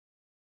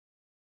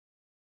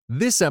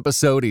This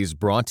episode is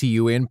brought to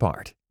you in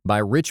part by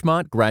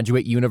Richmont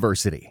Graduate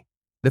University.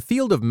 The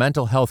field of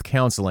mental health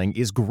counseling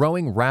is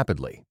growing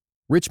rapidly.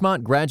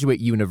 Richmont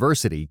Graduate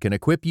University can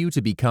equip you to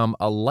become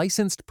a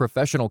licensed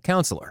professional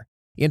counselor,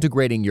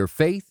 integrating your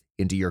faith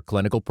into your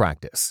clinical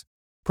practice.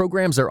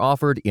 Programs are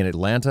offered in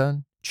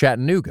Atlanta,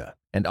 Chattanooga,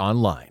 and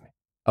online.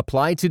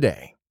 Apply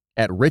today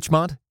at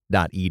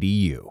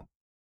richmont.edu.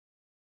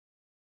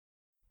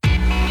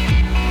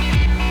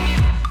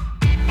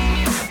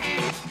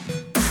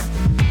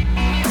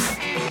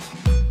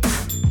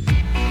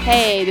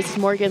 Hey, this is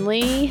Morgan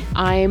Lee.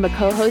 I'm a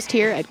co-host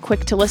here at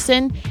Quick to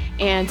Listen,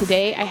 and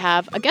today I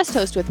have a guest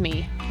host with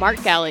me,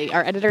 Mark Galley,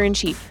 our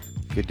editor-in-chief.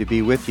 Good to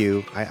be with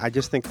you. I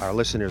just think our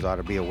listeners ought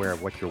to be aware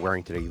of what you're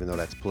wearing today, even though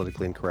that's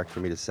politically incorrect for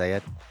me to say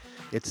it.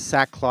 It's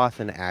sackcloth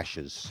and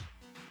ashes.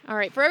 All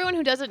right, for everyone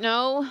who doesn't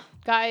know,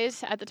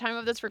 guys, at the time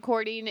of this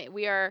recording,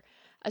 we are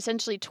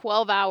essentially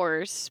 12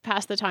 hours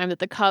past the time that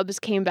the Cubs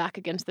came back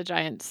against the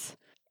Giants,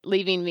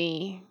 leaving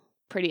me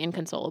pretty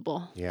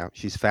inconsolable. Yeah,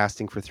 she's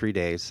fasting for 3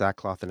 days,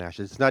 sackcloth and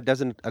ashes.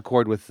 Doesn't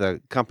accord with the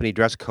company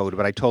dress code,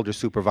 but I told her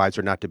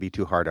supervisor not to be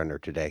too hard on her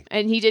today.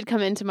 And he did come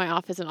into my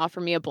office and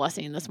offer me a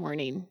blessing this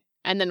morning,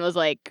 and then was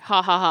like,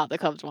 ha ha ha, the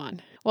Cubs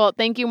won. Well,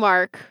 thank you,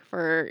 Mark,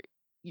 for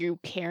you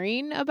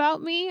caring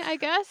about me, I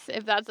guess,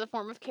 if that's a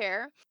form of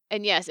care.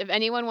 And yes, if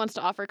anyone wants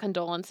to offer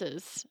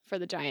condolences for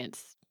the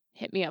Giants,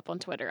 hit me up on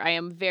Twitter. I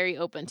am very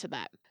open to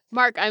that.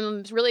 Mark,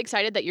 I'm really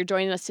excited that you're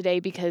joining us today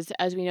because,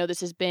 as we know,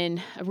 this has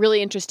been a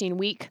really interesting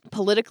week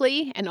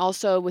politically and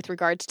also with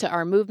regards to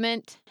our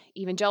movement,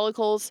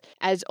 Evangelicals.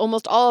 As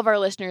almost all of our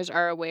listeners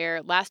are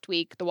aware, last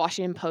week, the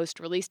Washington Post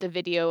released a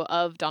video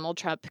of Donald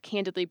Trump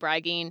candidly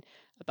bragging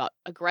about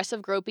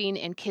aggressive groping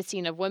and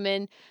kissing of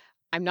women.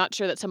 I'm not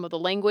sure that some of the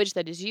language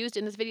that is used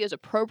in this video is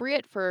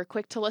appropriate for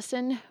Quick to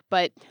Listen,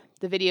 but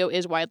the video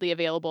is widely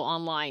available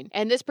online.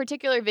 And this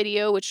particular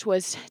video, which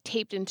was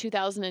taped in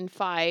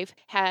 2005,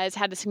 has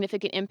had a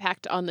significant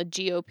impact on the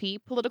GOP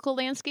political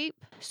landscape.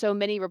 So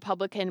many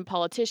Republican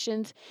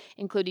politicians,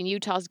 including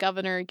Utah's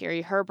Governor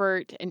Gary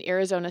Herbert and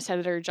Arizona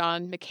Senator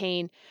John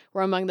McCain,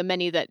 were among the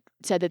many that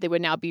said that they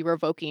would now be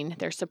revoking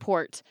their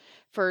support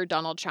for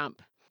Donald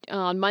Trump.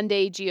 On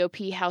Monday,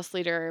 GOP House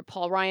Leader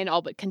Paul Ryan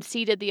all but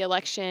conceded the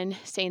election,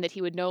 saying that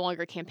he would no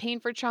longer campaign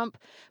for Trump,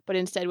 but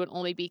instead would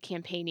only be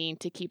campaigning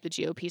to keep the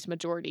GOP's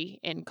majority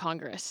in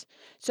Congress.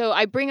 So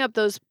I bring up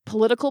those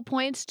political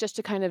points just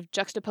to kind of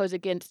juxtapose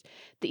against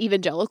the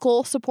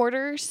evangelical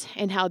supporters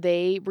and how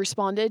they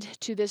responded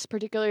to this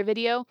particular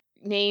video.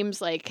 Names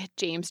like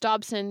James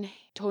Dobson,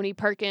 Tony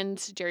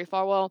Perkins, Jerry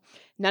Falwell,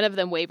 none of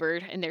them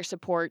wavered in their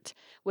support,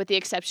 with the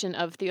exception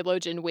of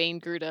theologian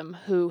Wayne Grudem,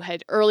 who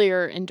had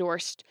earlier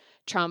endorsed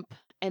Trump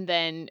and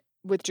then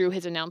withdrew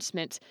his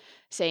announcement,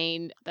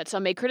 saying that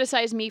some may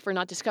criticize me for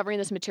not discovering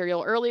this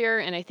material earlier,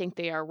 and I think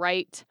they are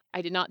right.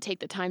 I did not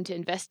take the time to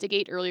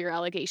investigate earlier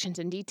allegations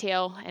in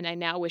detail, and I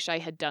now wish I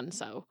had done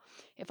so.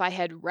 If I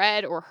had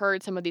read or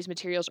heard some of these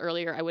materials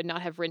earlier, I would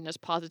not have written as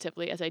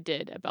positively as I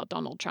did about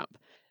Donald Trump.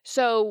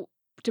 So,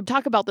 to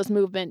talk about this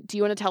movement, do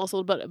you want to tell us a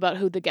little bit about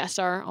who the guests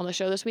are on the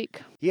show this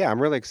week? Yeah,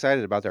 I'm really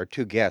excited about our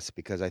two guests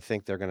because I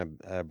think they're going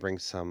to bring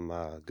some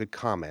good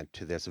comment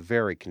to this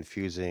very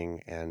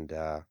confusing and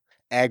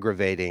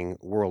aggravating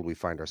world we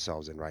find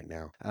ourselves in right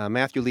now.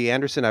 Matthew Lee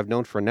Anderson, I've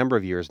known for a number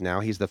of years now.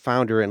 He's the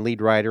founder and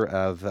lead writer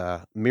of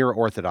Mere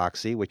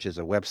Orthodoxy, which is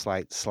a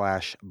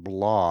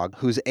website/blog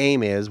whose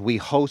aim is we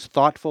host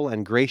thoughtful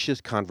and gracious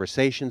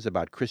conversations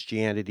about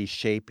Christianity's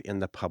shape in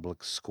the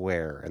public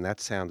square. And that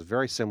sounds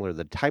very similar to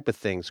the type of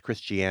things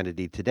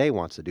Christianity today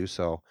wants to do.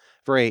 So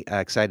very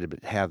excited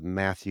to have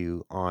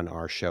Matthew on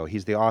our show.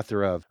 He's the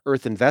author of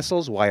Earthen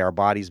Vessels, Why Our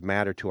Bodies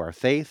Matter to Our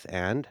Faith,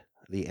 and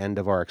The End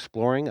of Our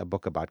Exploring, a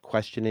book about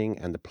questioning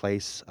and the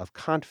place of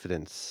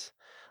confidence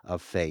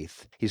of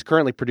faith. He's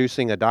currently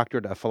producing a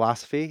doctorate of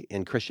philosophy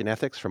in Christian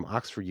ethics from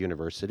Oxford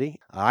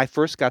University. I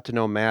first got to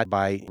know Matt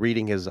by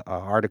reading his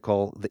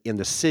article in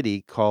The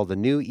City called The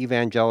New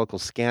Evangelical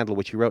Scandal,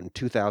 which he wrote in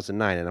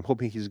 2009, and I'm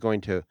hoping he's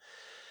going to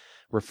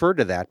refer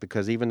to that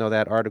because even though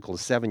that article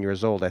is 7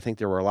 years old, I think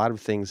there were a lot of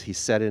things he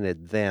said in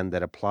it then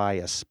that apply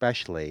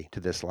especially to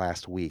this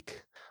last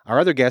week. Our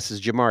other guest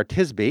is Jamar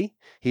Tisby.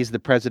 He's the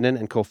president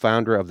and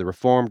co-founder of the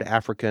Reformed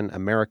African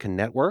American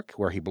Network,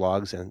 where he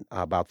blogs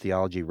about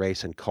theology,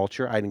 race, and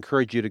culture. I'd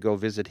encourage you to go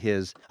visit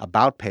his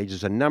About page.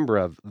 There's a number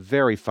of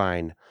very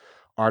fine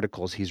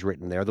articles he's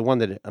written there. The one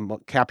that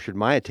captured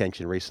my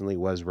attention recently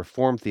was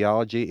Reformed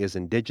Theology is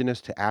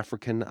Indigenous to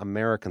African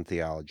American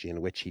Theology, in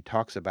which he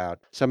talks about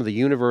some of the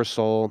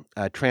universal,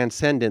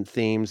 transcendent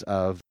themes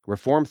of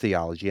Reformed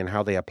theology and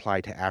how they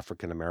apply to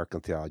African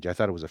American theology. I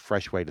thought it was a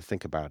fresh way to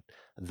think about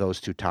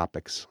those two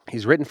topics.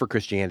 He's written for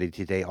Christianity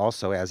Today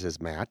also, as is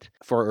Matt,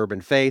 for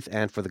Urban Faith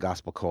and for the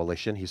Gospel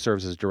Coalition. He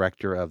serves as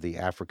director of the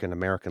African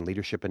American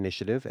Leadership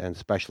Initiative and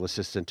special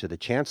assistant to the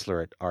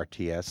chancellor at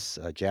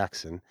RTS,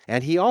 Jackson.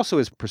 And he also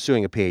is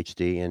pursuing a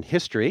PhD in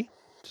history,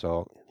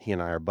 so he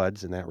and I are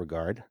buds in that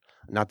regard.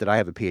 Not that I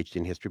have a PhD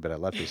in history, but I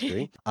love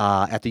history,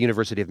 at the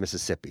University of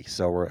Mississippi.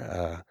 So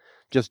we're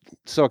Just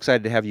so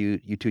excited to have you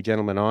two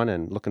gentlemen on,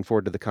 and looking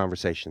forward to the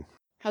conversation.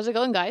 How's it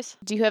going, guys?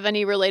 Do you have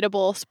any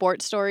relatable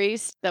sports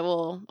stories that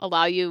will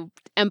allow you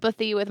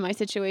empathy with my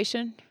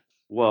situation?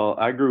 Well,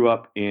 I grew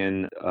up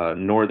in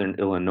northern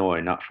Illinois,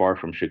 not far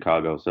from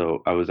Chicago,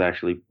 so I was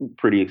actually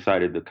pretty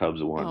excited the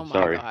Cubs won. Oh my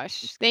Sorry.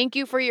 gosh. Thank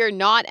you for your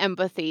not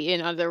empathy,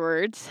 in other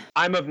words.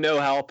 I'm of no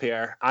help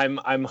here.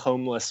 I'm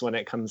homeless when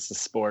it comes to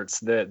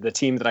sports. The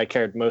team that I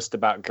cared most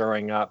about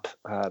growing up,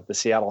 the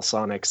Seattle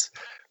Sonics,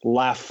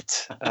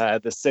 left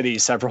the city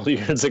several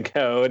years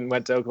ago and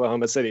went to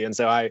Oklahoma City, and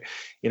so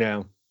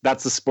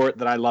that's the sport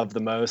that I love the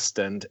most.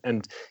 And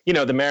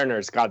the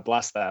Mariners, God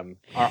bless them,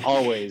 are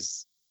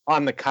always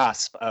on the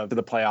cusp of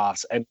the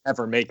playoffs and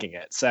never making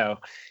it. So,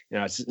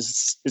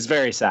 it's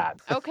very sad.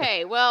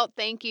 Okay, well,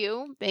 thank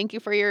you. Thank you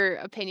for your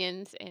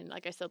opinions and,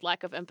 like I said,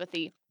 lack of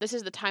empathy. This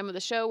is the time of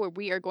the show where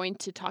we are going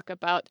to talk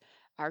about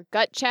our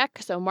gut check.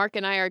 So Mark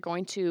and I are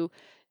going to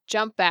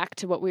jump back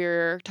to what we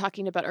were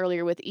talking about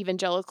earlier with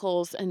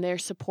evangelicals and their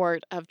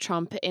support of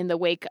Trump in the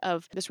wake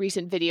of this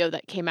recent video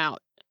that came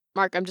out.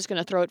 Mark, I'm just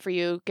going to throw it for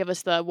you. Give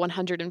us the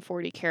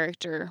 140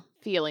 character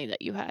feeling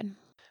that you had.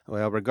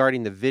 Well,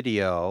 regarding the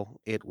video,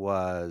 it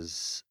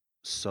was,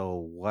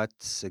 so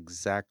what's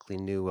exactly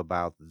new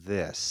about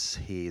this?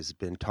 He's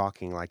been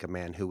talking like a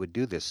man who would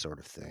do this sort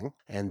of thing.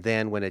 And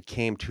then when it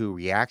came to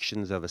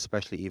reactions of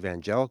especially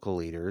evangelical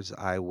leaders,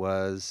 I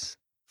was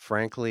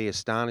frankly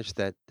astonished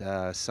that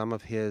some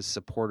of his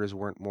supporters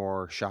weren't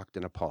more shocked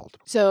and appalled.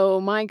 So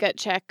my gut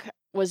check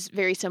was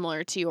very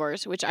similar to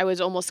yours, which I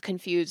was almost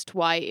confused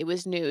why it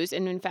was news.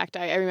 And in fact,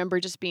 I remember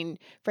just being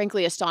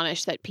frankly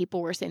astonished that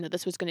people were saying that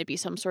this was going to be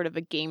some sort of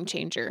a game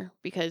changer,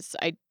 because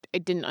I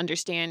didn't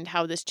understand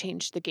how this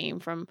changed the game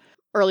from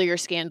earlier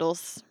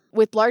scandals.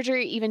 With larger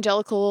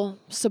evangelical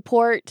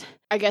support,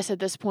 I guess at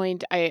this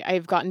point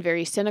I've gotten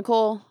very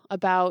cynical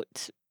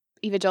about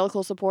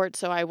evangelical support,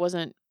 so I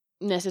wasn't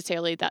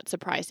necessarily that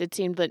surprised. It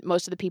seemed that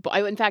most of the people,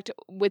 in fact,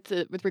 with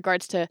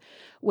regards to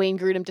Wayne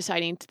Grudem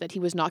deciding that he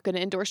was not going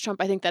to endorse Trump,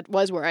 I think that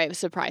was where I was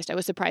surprised. I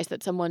was surprised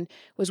that someone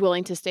was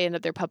willing to stand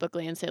up there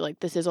publicly and say,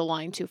 like, this is a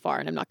line too far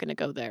and I'm not going to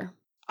go there.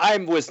 I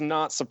was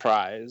not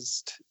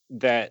surprised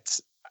that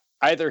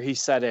either he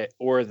said it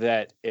or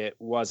that it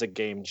was a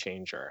game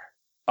changer.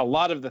 A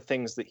lot of the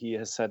things that he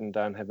has said and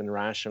done have been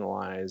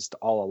rationalized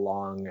all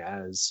along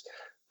as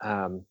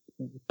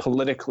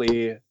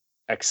politically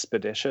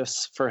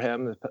expeditious for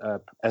him,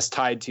 as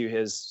tied to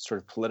his sort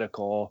of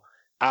political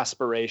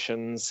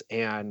aspirations,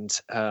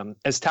 and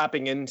as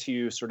tapping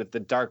into sort of the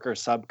darker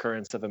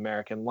subcurrents of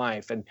American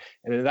life. And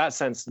in that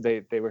sense,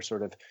 they were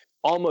sort of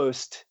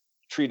almost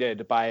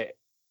treated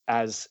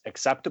as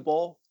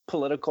acceptable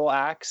political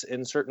acts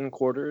in certain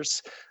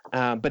quarters.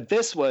 But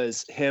this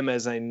was him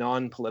as a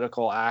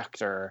non-political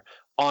actor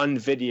on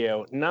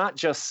video, not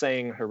just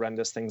saying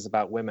horrendous things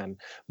about women,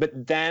 but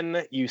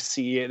then you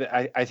see it.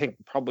 I think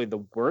probably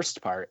the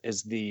worst part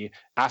is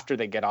after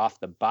they get off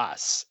the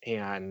bus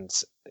and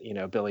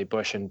Billy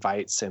Bush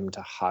invites him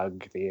to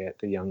hug the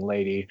young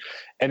lady,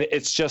 and it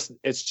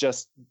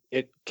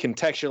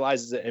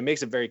contextualizes it and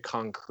makes it very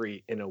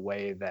concrete in a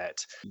way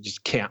that you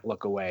just can't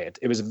look away.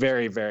 It was a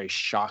very, very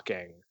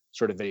shocking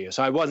sort of video.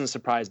 So I wasn't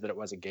surprised that it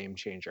was a game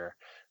changer.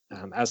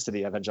 As to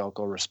the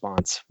evangelical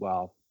response,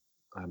 well,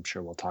 I'm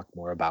sure we'll talk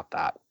more about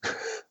that.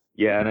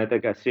 Yeah, and I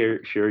think I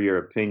share your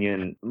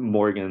opinion,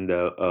 Morgan,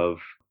 of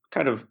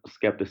kind of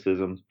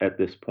skepticism at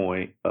this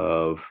point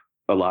of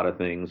a lot of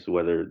things,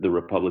 whether the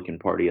Republican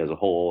Party as a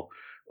whole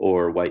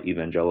or white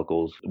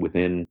evangelicals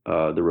within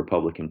the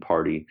Republican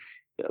Party.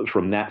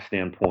 From that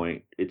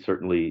standpoint, it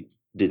certainly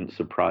didn't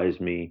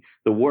surprise me.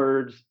 The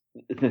words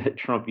that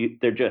Trump,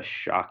 they're just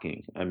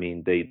shocking. I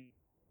mean, they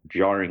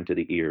jarring to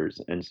the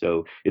ears. And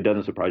so it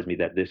doesn't surprise me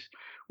that this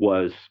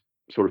was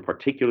sort of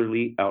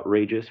particularly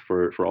outrageous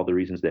for all the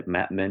reasons that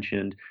Matt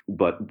mentioned,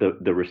 but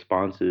the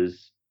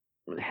responses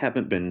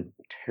haven't been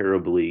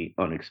terribly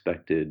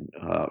unexpected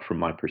from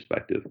my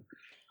perspective.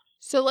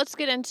 So let's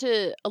get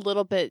into a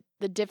little bit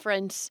the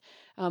difference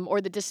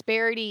or the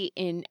disparity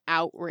in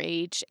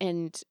outrage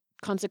and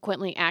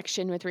consequently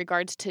action with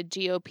regards to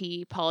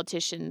GOP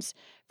politicians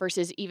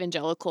versus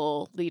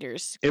evangelical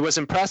leaders. It was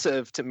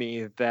impressive to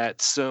me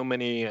that so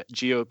many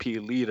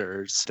GOP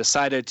leaders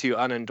decided to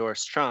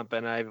unendorse Trump.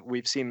 And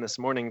we've seen this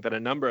morning that a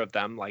number of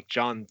them, like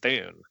John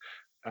Thune,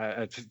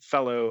 a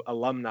fellow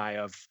alumni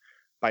of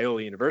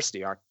Biola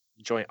University, our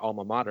joint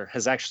alma mater,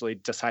 has actually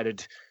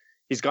decided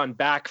he's gone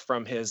back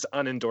from his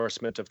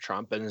unendorsement of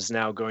Trump and is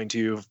now going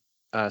to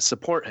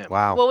support him.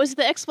 Wow. What was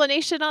the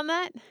explanation on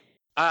that?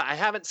 I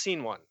haven't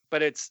seen one,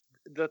 but it's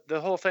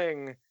the whole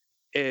thing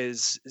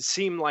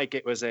seemed like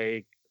it was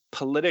a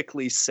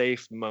politically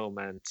safe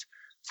moment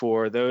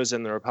for those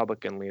in the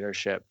Republican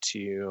leadership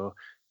to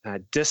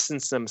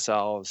distance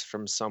themselves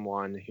from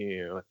someone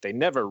who they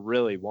never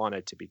really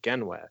wanted to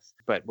begin with,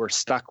 but were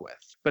stuck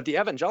with. But the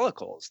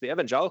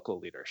evangelical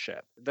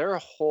leadership, their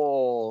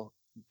whole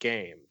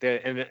game,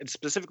 and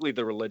specifically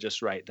the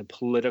religious right, the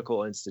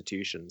political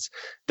institutions,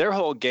 their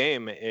whole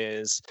game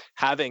is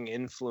having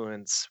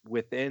influence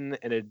within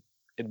an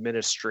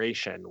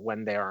administration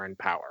when they are in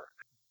power.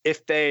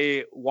 if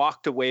they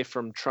walked away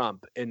from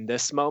Trump in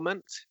this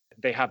moment,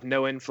 they have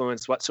no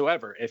influence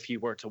whatsoever if he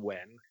were to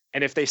win.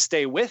 And if they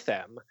stay with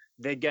him,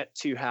 they get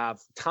to have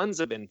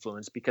tons of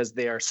influence because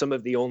they are some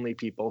of the only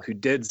people who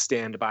did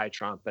stand by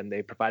Trump and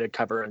they provided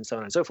cover and so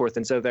on and so forth.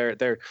 And so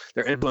their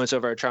influence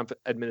over a Trump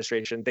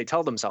administration, they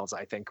tell themselves,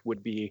 I think,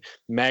 would be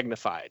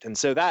magnified. And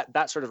so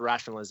that sort of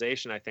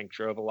rationalization, I think,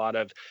 drove a lot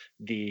of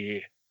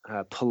the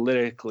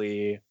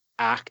politically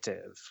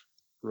active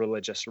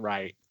religious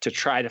right to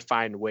try to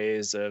find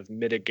ways of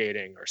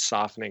mitigating or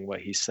softening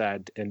what he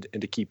said and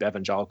to keep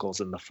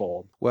evangelicals in the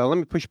fold. Well, let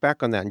me push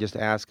back on that and just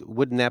ask,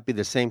 wouldn't that be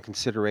the same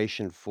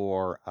consideration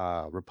for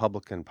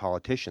Republican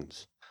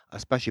politicians,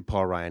 especially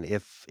Paul Ryan?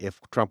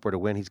 If Trump were to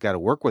win, he's got to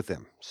work with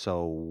him.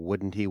 So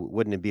wouldn't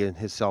it be in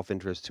his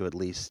self-interest to at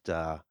least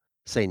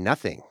say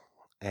nothing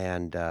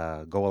and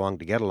go along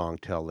to get along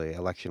till the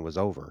election was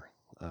over?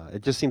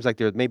 It just seems like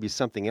there may be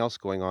something else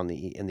going on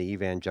in the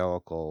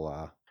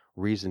evangelical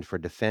reason for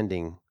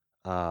defending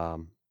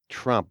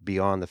Trump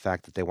beyond the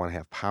fact that they want to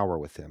have power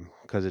with him.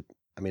 Because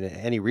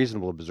any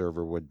reasonable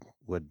observer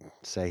would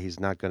say he's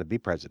not going to be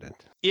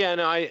president. Yeah,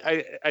 no,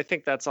 I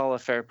think that's all a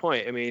fair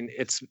point. I mean,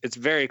 it's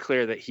very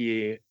clear that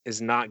he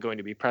is not going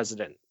to be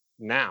president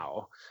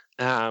now.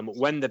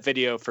 When the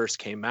video first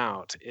came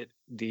out,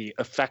 the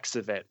effects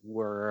of it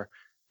were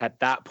at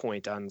that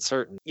point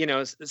uncertain. You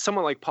know,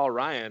 someone like Paul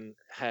Ryan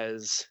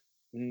has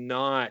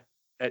not,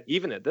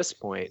 even at this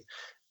point,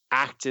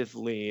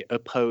 actively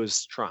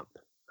opposed Trump.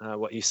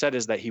 What he said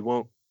is that he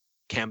won't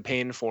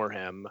campaign for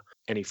him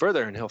any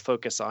further and he'll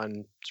focus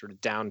on sort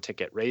of down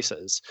ticket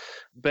races.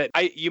 But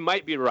you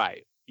might be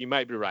right. You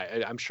might be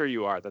right. I'm sure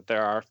you are, that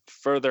there are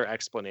further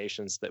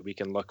explanations that we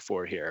can look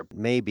for here.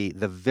 Maybe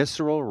the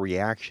visceral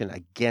reaction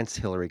against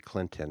Hillary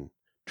Clinton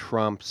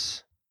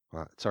trumps,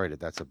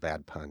 that's a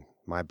bad pun.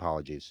 My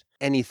apologies.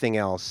 Anything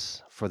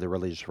else for the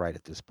religious right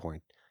at this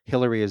point.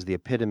 Hillary is the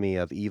epitome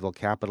of evil,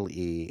 capital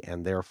E,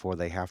 and therefore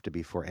they have to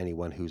be for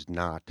anyone who's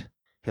not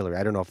Hillary.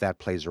 I don't know if that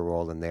plays a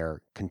role in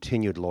their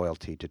continued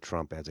loyalty to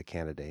Trump as a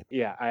candidate.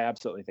 Yeah, I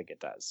absolutely think it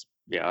does.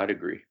 Yeah, I'd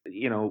agree.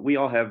 You know, we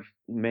all have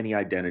many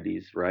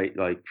identities, right?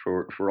 Like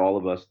for all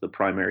of us, the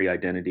primary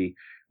identity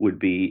would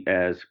be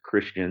as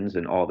Christians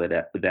and all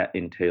that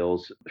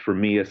entails. For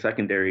me, a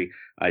secondary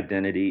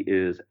identity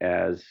is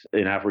as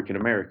an African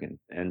American.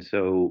 And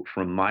so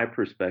from my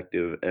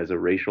perspective as a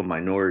racial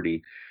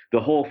minority, the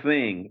whole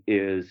thing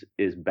is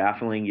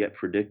baffling yet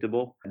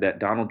predictable that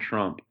Donald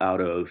Trump, out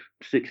of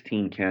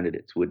 16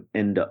 candidates, would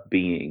end up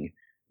being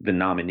the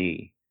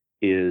nominee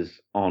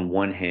is, on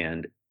one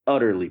hand,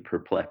 utterly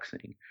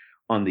perplexing.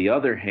 On the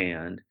other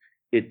hand,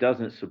 it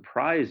doesn't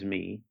surprise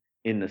me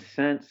in the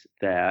sense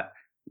that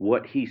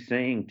what he's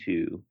saying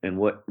to and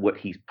what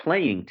he's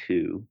playing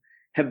to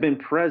have been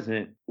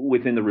present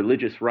within the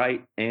religious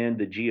right and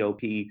the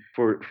GOP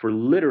for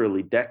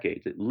literally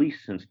decades, at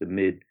least since the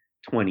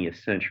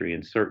mid-20th century,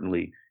 and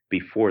certainly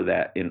before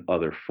that in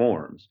other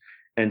forms.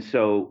 And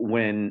so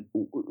when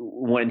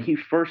he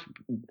first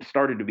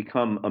started to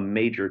become a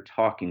major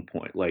talking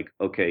point, like,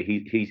 okay,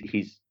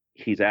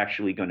 he's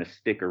actually going to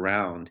stick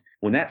around.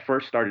 When that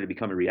first started to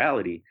become a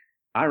reality,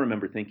 I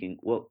remember thinking,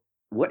 well,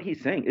 what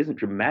he's saying isn't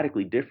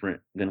dramatically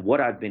different than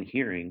what I've been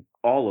hearing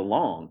all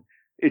along.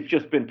 It's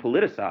just been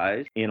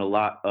politicized in a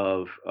lot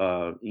of,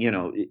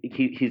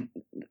 he's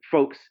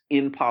folks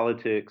in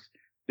politics,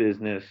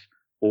 business,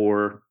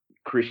 or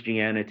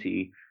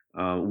Christianity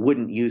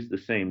wouldn't use the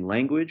same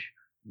language.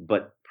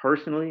 But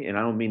personally, and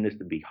I don't mean this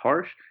to be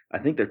harsh, I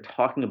think they're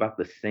talking about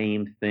the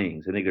same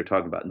things. I think they're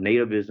talking about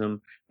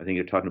nativism. I think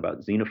they're talking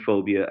about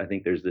xenophobia. I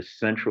think there's this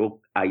central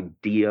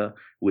idea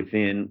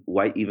within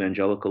white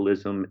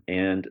evangelicalism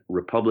and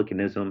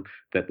republicanism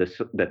that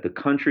the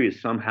country is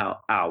somehow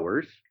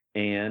ours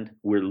and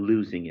we're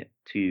losing it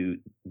to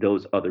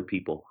those other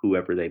people,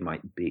 whoever they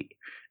might be.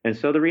 And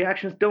so the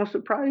reactions don't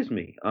surprise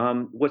me.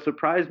 What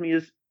surprised me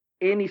is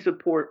any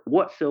support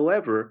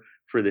whatsoever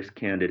for this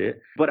candidate,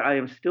 but I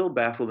am still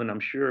baffled, and I'm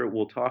sure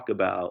we'll talk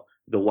about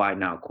the why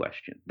now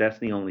question. That's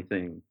the only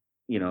thing,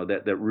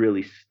 that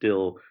really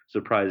still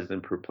surprises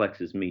and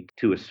perplexes me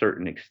to a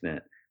certain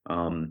extent.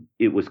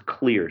 It was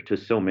clear to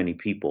so many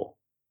people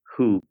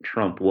who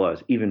Trump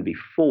was even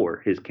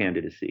before his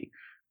candidacy,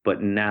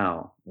 but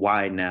now,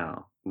 why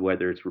now?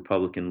 Whether it's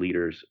Republican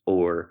leaders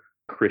or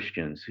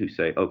Christians who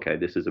say, okay,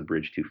 this is a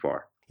bridge too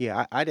far.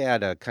 Yeah, I'd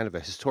add a kind of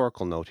a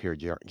historical note here,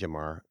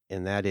 Jamar,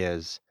 and that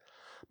is,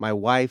 my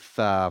wife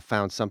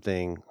found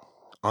something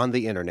on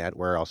the internet.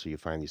 Where else do you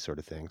find these sort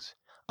of things?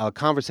 A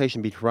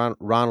conversation between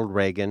Ronald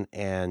Reagan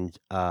and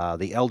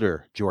the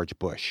elder George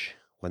Bush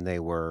when they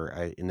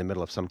were in the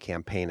middle of some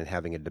campaign and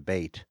having a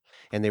debate.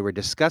 And they were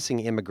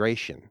discussing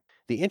immigration.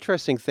 The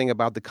interesting thing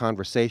about the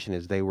conversation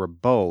is they were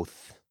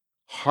both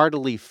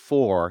heartily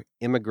for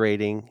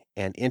immigrating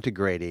and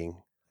integrating,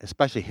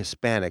 especially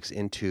Hispanics,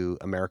 into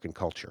American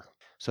culture.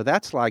 So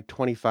that's like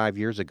 25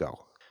 years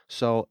ago.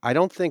 So I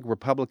don't think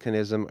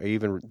republicanism or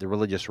even the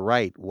religious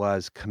right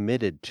was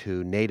committed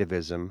to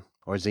nativism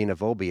or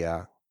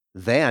xenophobia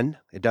then.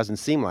 It doesn't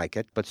seem like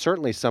it, but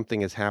certainly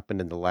something has happened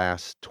in the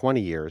last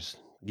 20 years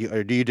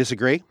Do you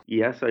disagree?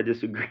 Yes, I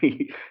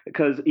disagree.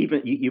 Because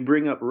even you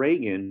bring up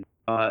Reagan.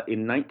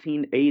 In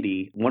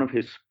 1980, one of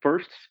his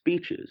first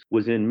speeches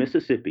was in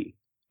Mississippi,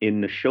 in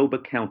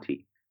Neshoba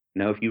County.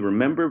 Now, if you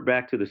remember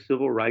back to the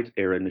civil rights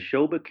era,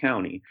 Neshoba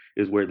County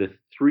is where the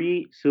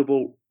three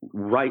civil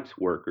rights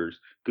workers,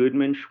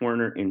 Goodman,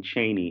 Schwerner, and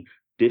Cheney,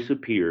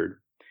 disappeared.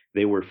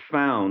 They were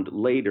found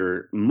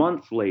later,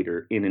 months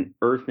later, in an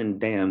earthen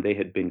dam. They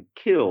had been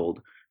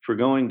killed for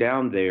going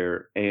down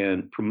there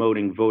and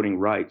promoting voting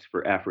rights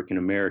for African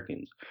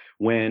Americans.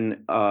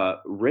 When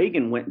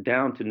Reagan went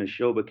down to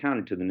Neshoba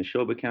County, to the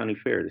Neshoba County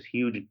Fair, this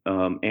huge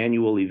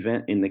annual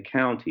event in the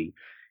county,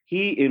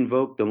 he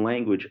invoked the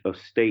language of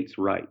states'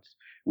 rights,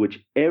 which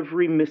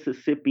every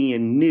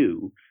Mississippian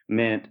knew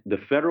meant the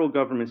federal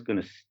government's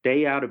going to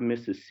stay out of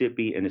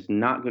Mississippi and it's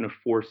not going to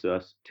force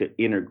us to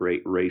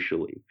integrate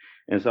racially.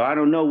 And so I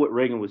don't know what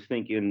Reagan was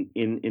thinking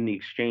in the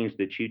exchange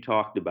that you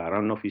talked about. I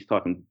don't know if he's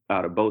talking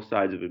out of both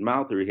sides of his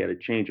mouth or he had a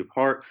change of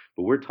heart,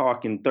 but we're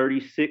talking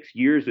 36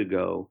 years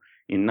ago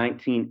in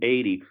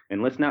 1980.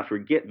 And let's not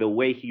forget the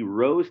way he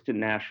rose to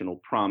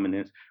national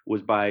prominence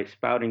was by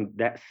spouting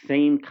that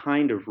same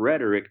kind of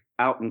rhetoric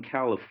out in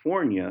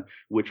California,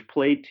 which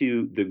played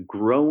to the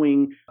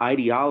growing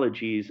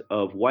ideologies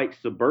of white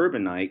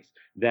suburbanites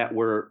that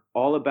were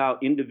all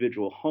about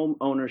individual home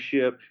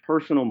ownership,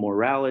 personal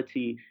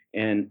morality,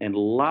 and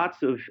lots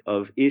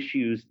of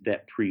issues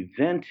that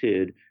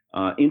prevented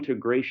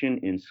integration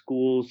in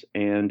schools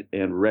and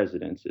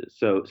residences.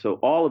 So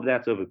all of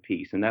that's of a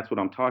piece, and that's what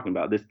I'm talking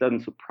about. This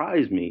doesn't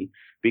surprise me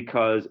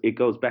because it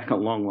goes back a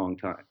long, long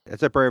time.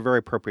 It's a very, very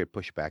appropriate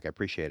pushback. I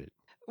appreciate it.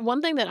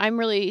 One thing that I'm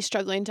really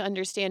struggling to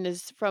understand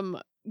is from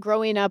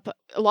growing up,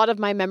 a lot of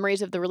my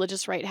memories of the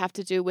religious right have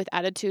to do with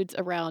attitudes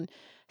around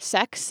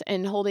sex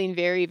and holding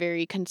very,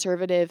 very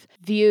conservative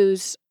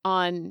views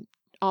on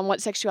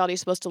what sexuality is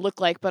supposed to look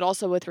like, but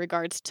also with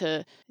regards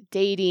to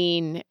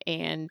dating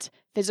and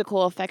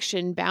physical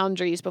affection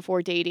boundaries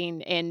before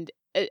dating. And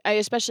I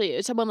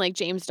especially, someone like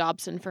James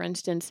Dobson, for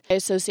instance, I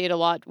associate a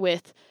lot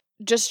with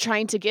just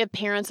trying to give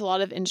parents a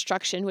lot of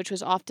instruction, which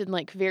was often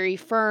like very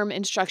firm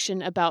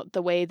instruction about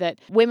the way that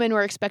women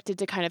were expected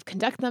to kind of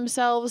conduct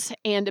themselves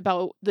and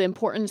about the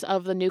importance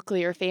of the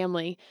nuclear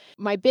family.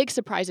 My big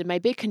surprise and my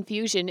big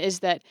confusion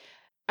is that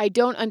I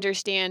don't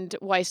understand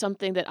why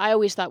something that I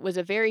always thought was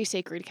a very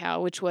sacred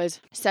cow, which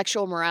was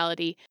sexual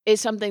morality,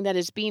 is something that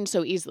is being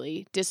so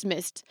easily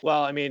dismissed.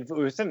 Well, I mean,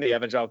 within the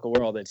evangelical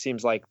world, it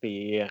seems like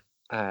that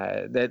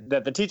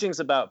the teachings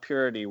about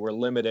purity were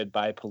limited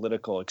by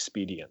political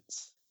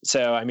expedience.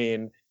 So, I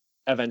mean,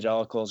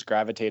 evangelicals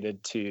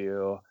gravitated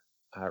to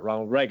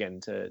Ronald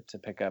Reagan to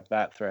pick up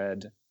that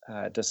thread,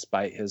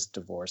 despite his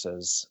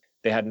divorces.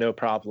 They had no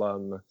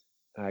problem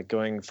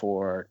going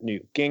for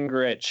Newt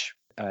Gingrich,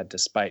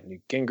 despite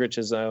Newt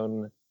Gingrich's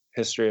own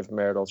history of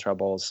marital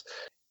troubles.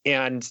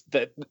 And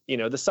that, the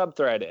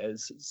subthread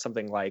is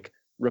something like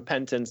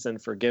repentance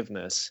and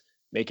forgiveness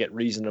make it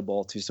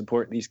reasonable to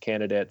support these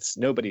candidates.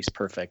 Nobody's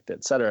perfect,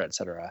 et cetera, et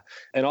cetera.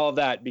 And all of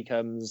that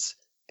becomes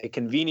a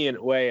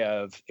convenient way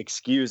of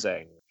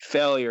excusing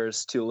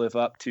failures to live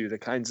up to the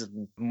kinds of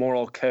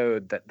moral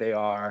code that they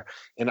are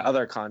in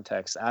other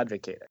contexts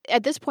advocating.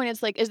 At this point,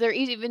 it's like, is there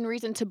even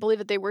reason to believe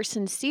that they were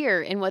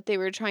sincere in what they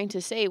were trying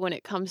to say when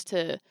it comes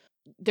to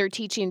their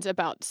teachings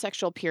about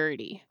sexual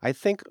purity? I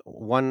think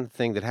one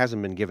thing that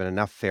hasn't been given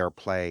enough fair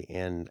play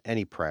in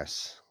any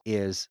press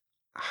is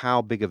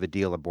how big of a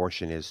deal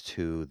abortion is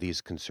to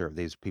these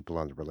people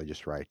on the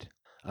religious right.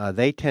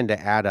 They tend to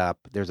add up.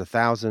 There's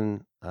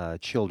 1,000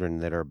 children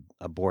that are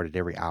aborted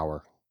every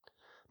hour,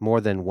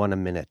 more than one a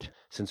minute.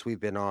 Since we've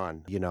been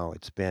on,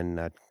 it's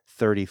been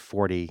 30,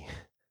 40,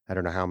 I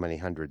don't know how many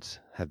hundreds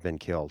have been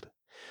killed.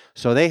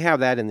 So they have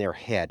that in their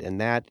head, and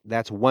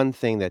that's one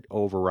thing that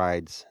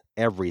overrides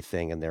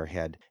everything in their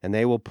head. And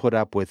they will put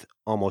up with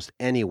almost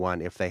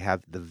anyone if they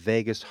have the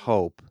vaguest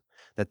hope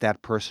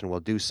that person will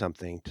do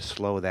something to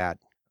slow that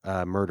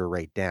murder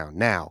rate down.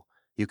 Now,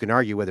 you can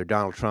argue whether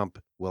Donald Trump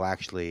will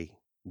actually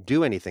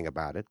do anything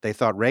about it. They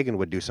thought Reagan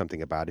would do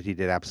something about it. He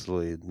did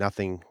absolutely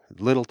nothing,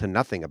 little to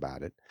nothing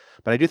about it.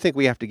 But I do think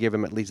we have to give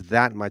him at least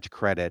that much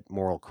credit,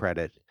 moral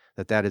credit,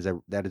 that is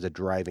a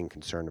driving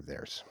concern of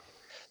theirs.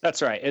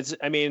 That's right.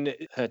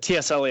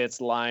 T.S.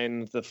 Eliot's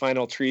line, the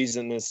final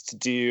treason is to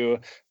do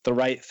the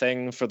right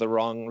thing for the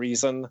wrong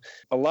reason.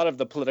 A lot of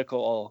the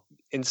political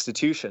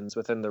institutions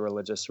within the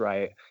religious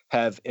right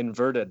have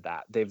inverted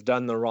that. They've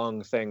done the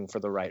wrong thing for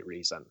the right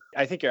reason.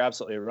 I think you're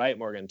absolutely right,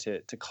 Morgan,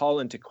 to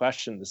call into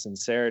question the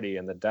sincerity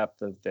and the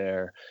depth of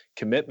their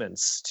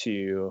commitments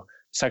to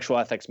sexual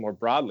ethics more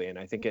broadly. And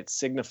I think it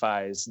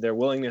signifies their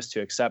willingness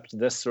to accept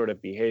this sort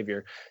of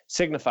behavior,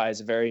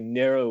 signifies a very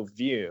narrow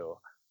view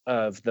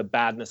of the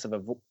badness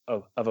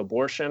of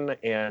abortion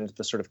and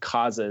the sort of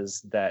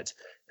causes that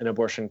an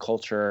abortion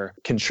culture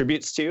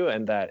contributes to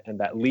and that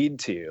lead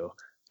to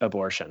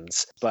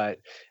abortions. But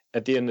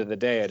at the end of the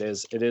day, it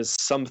is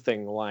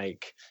something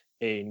like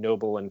a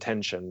noble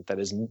intention that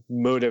is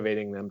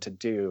motivating them to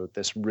do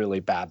this really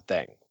bad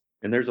thing.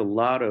 And there's a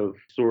lot of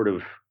sort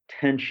of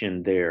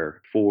tension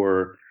there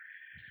for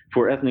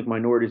for ethnic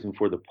minorities and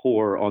for the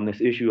poor on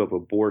this issue of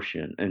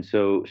abortion. And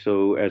so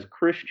as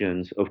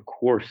Christians, of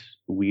course,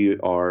 we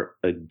are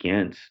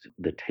against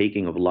the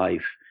taking of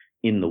life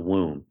in the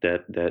womb.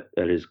 That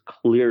is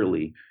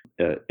clearly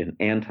an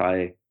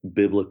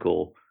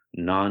anti-biblical,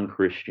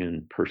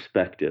 non-Christian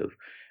perspective.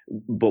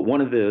 But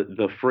one of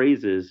the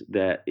phrases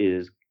that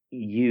is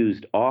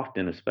used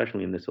often,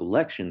 especially in this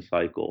election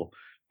cycle,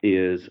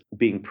 is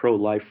being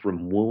pro-life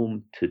from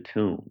womb to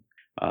tomb.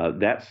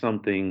 That's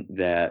something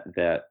that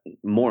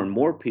more and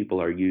more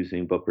people are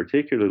using, but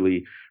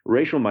particularly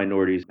racial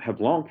minorities have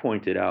long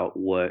pointed out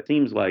what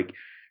seems like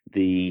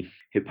the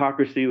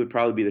hypocrisy would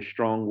probably be the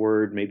strong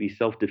word, maybe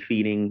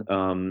self-defeating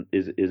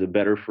is a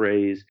better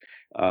phrase.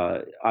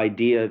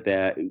 Idea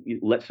that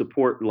let's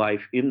support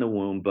life in the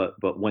womb, but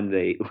when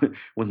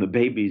when the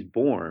baby's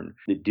born,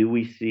 do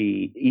we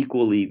see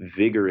equally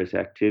vigorous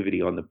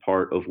activity on the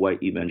part of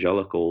white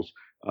evangelicals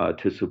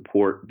to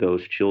support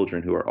those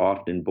children who are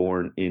often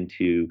born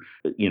into,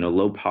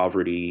 low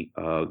poverty,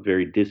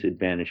 very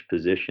disadvantaged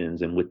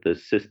positions, and with the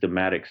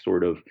systematic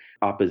sort of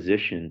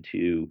opposition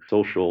to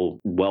social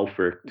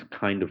welfare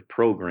kind of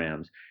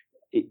programs?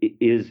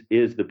 Is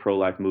the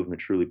pro-life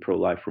movement truly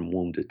pro-life from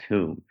womb to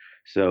tomb?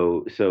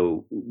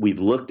 So we've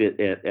looked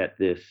at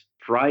this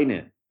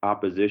strident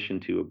opposition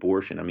to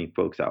abortion. I mean,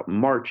 folks out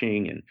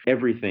marching and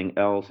everything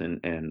else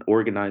and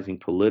organizing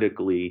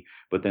politically.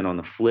 But then on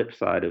the flip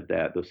side of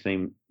that, those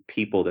same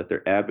people that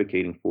they're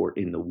advocating for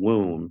in the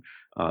womb,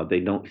 they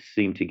don't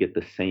seem to get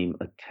the same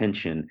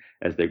attention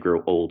as they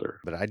grow older.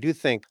 But I do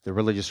think the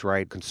religious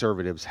right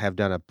conservatives have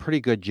done a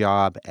pretty good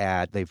job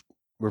they've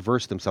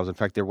reversed themselves. In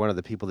fact, they're one of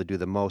the people that do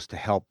the most to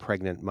help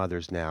pregnant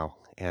mothers now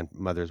and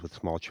mothers with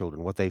small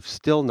children. What they've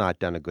still not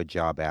done a good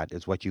job at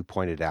is what you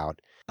pointed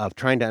out, of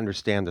trying to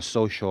understand the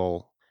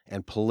social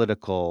and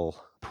political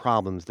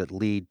problems that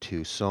lead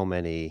to so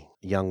many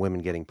young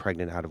women getting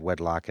pregnant out of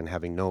wedlock and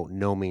having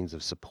no means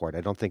of support.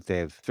 I don't think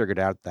they've figured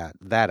out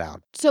that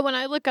out. So when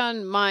I look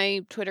on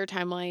my Twitter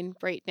timeline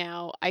right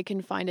now, I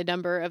can find a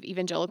number of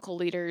evangelical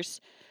leaders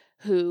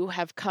who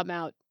have come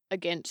out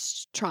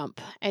against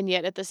Trump. And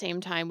yet at the same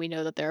time, we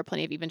know that there are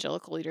plenty of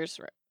evangelical leaders,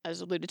 as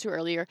alluded to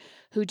earlier,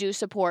 who do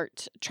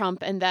support Trump,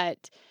 and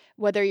that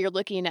whether you're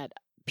looking at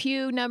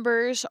Pew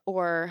numbers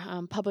or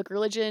Public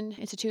Religion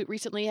Institute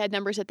recently had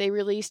numbers that they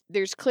released,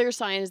 there's clear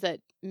signs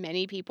that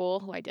many people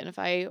who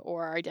identify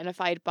or are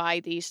identified by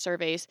these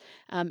surveys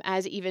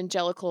as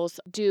evangelicals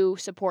do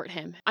support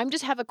him. I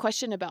just have a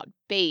question about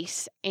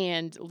base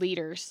and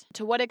leaders.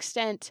 To what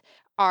extent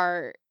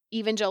are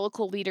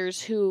evangelical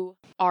leaders who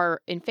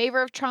are in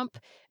favor of Trump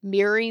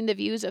mirroring the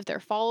views of their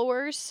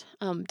followers?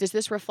 Does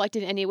this reflect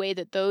in any way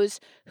that those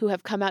who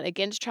have come out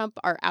against Trump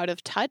are out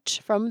of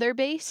touch from their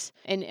base?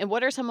 And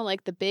what are some of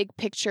like the big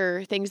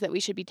picture things that we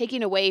should be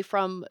taking away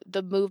from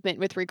the movement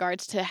with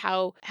regards to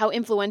how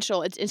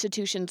influential its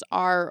institutions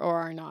are or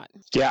are not?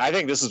 Yeah, I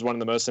think this is one of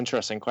the most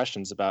interesting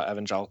questions about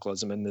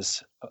evangelicalism in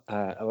this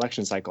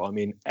election cycle. I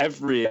mean,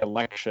 every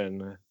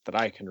election that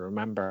I can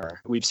remember,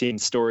 we've seen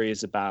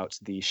stories about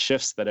the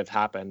shifts that have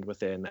happened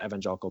within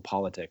evangelical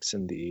politics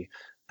and the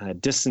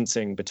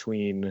distancing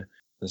between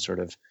the sort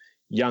of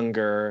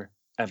younger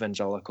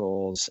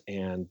evangelicals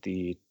and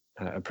the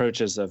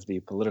approaches of the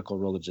political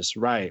religious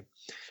right.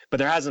 But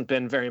there hasn't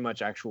been very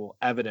much actual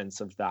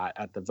evidence of that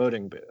at the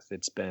voting booth.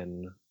 It's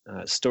been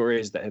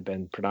stories that have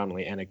been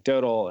predominantly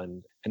anecdotal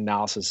and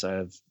analysis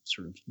of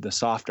sort of the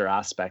softer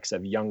aspects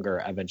of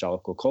younger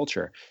evangelical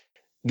culture.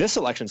 This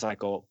election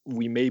cycle,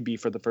 we may be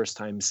for the first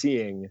time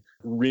seeing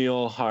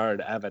real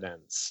hard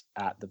evidence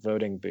at the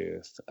voting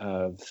booth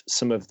of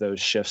some of those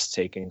shifts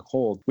taking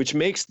hold, which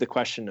makes the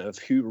question of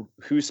who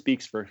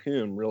speaks for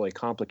whom really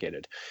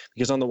complicated.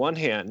 Because on the one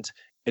hand,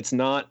 it's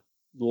not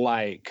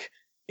like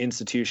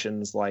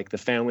institutions like the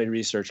Family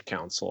Research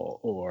Council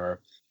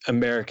or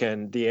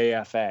the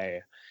AFA.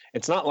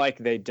 It's not like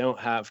they don't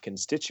have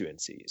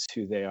constituencies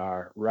who they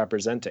are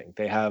representing.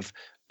 They have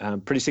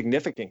pretty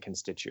significant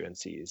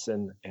constituencies,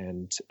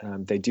 and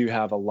they do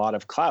have a lot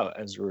of clout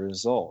as a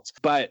result.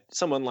 But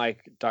someone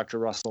like Dr.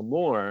 Russell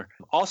Moore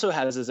also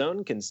has his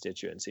own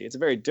constituency. It's a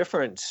very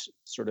different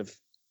sort of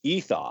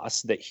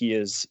ethos that he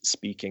is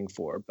speaking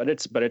for, but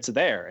it's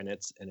there, and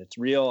it's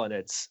real, and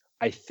it's,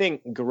 I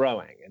think,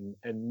 growing.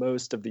 And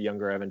most of the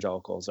younger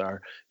evangelicals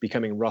are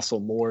becoming Russell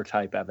Moore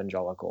type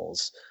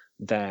evangelicals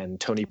than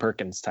Tony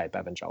Perkins type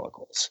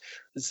evangelicals.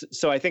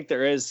 So I think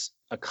there is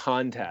a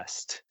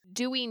contest.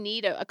 Do we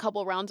need a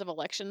couple rounds of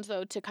elections,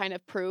 though, to kind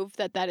of prove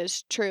that that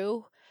is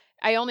true?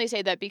 I only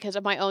say that because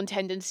of my own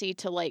tendency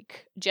to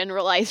like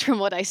generalize from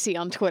what I see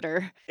on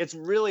Twitter. It's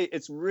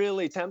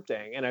really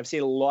tempting. And I've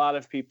seen a lot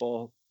of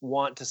people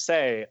want to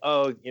say,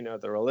 oh,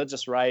 the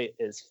religious right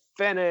is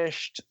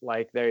finished.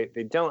 Like they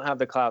don't have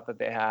the clout that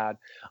they had.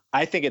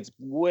 I think it's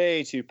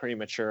way too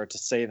premature to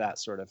say that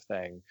sort of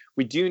thing.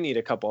 We do need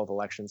a couple of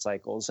election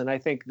cycles. And I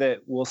think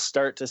that we'll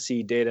start to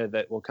see data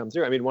that will come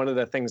through. I mean, one of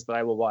the things that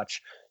I will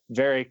watch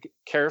very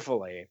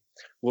carefully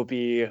will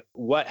be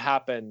what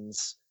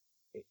happens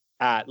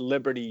at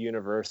Liberty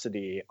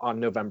University on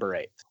November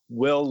 8th.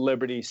 Will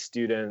Liberty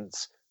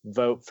students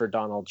vote for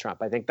Donald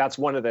Trump. I think that's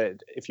one of the,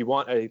 if you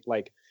want a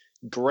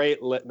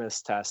great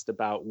litmus test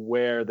about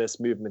where this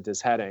movement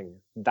is heading,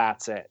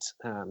 that's it.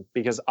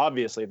 Because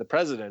obviously the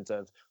president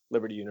of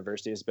Liberty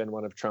University has been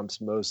one of Trump's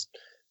most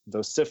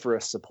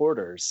vociferous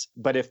supporters.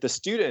 But if the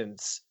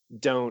students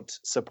don't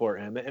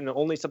support him, and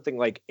only something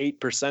like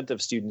 8%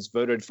 of students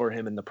voted for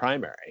him in the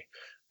primary,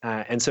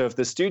 and so if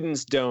the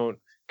students don't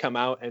come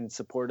out and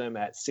support him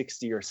at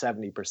 60 or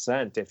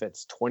 70%, if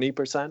it's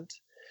 20%,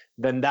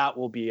 then that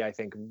will be, I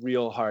think,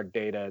 real hard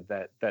data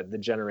that the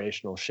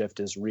generational shift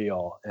is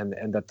real,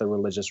 and that the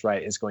religious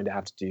right is going to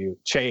have to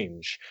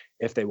change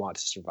if they want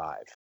to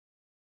survive.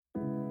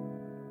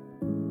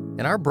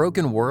 In our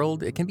broken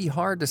world, it can be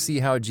hard to see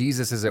how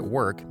Jesus is at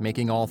work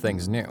making all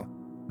things new.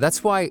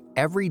 That's why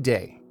every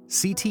day,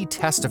 CT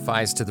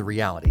testifies to the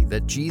reality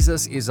that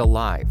Jesus is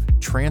alive,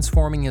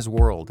 transforming his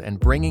world and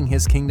bringing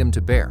his kingdom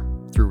to bear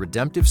through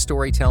redemptive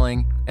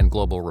storytelling and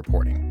global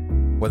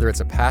reporting. Whether it's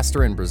a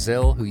pastor in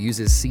Brazil who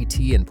uses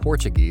CT in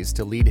Portuguese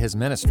to lead his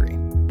ministry,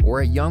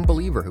 or a young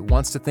believer who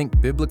wants to think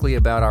biblically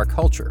about our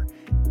culture,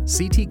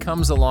 CT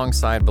comes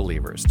alongside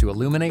believers to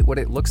illuminate what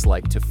it looks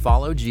like to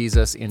follow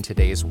Jesus in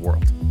today's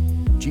world.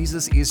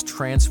 Jesus is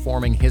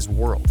transforming his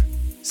world.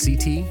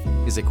 CT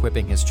is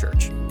equipping his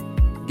church.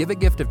 Give a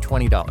gift of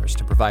 $20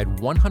 to provide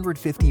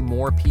 150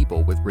 more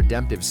people with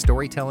redemptive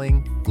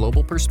storytelling,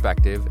 global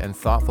perspective, and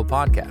thoughtful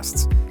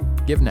podcasts.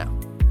 Give now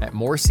at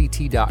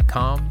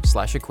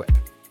morect.com/equip.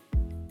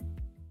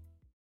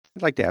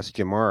 I'd like to ask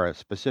Jamar a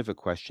specific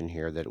question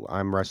here that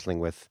I'm wrestling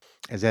with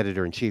as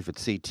editor-in-chief at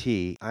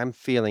CT. I'm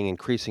feeling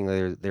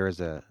increasingly there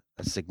is a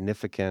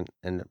significant,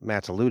 and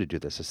Matt's alluded to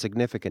this, a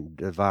significant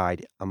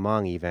divide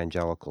among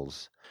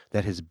evangelicals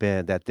that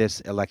this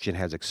election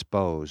has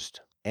exposed.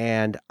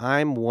 And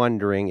I'm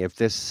wondering if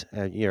this,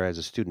 as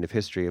a student of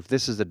history, if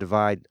this is a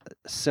divide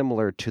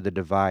similar to the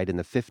divide in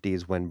the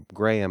 50s when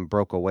Graham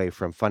broke away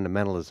from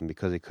fundamentalism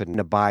because he couldn't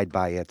abide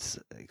by its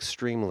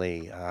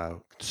extremely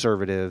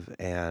conservative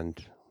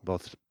and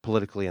both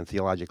politically and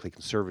theologically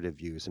conservative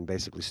views, and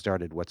basically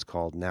started what's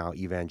called now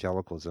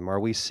evangelicalism. Are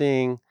we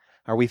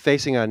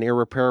facing an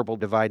irreparable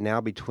divide now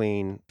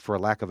between, for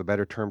lack of a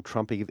better term,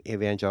 Trump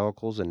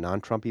evangelicals and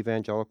non-Trump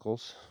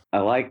evangelicals? I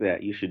like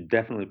that. You should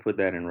definitely put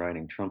that in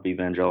writing. Trump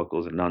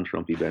evangelicals and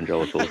non-Trump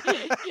evangelicals.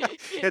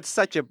 It's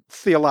such a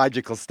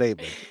theological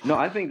statement. No,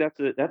 I think that's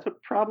a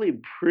probably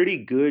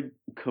pretty good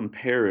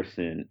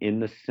comparison,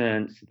 in the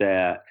sense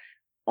that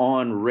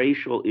on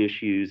racial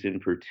issues in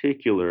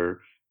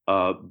particular,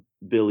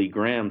 Billy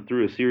Graham,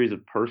 through a series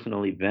of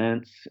personal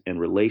events and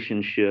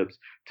relationships,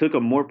 took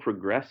a more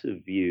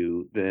progressive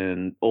view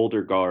than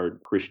older guard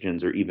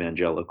Christians or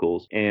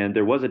evangelicals, and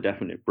there was a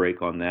definite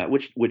break on that,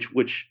 which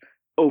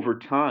over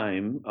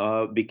time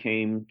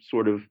became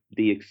sort of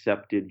the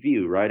accepted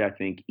view, right? I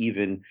think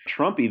even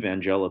Trump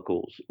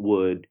evangelicals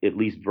would, at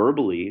least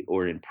verbally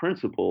or in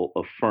principle,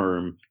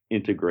 affirm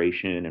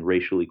integration and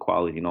racial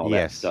equality and all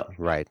that stuff.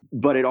 Right.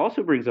 But it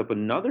also brings up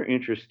another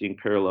interesting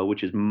parallel,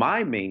 which is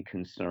my main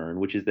concern,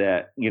 which is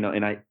that,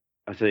 and I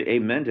say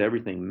amen to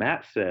everything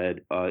Matt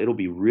said. It'll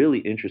be really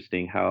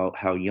interesting how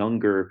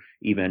younger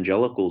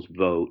evangelicals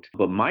vote.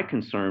 But my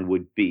concern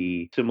would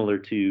be similar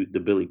to the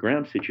Billy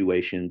Graham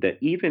situation, that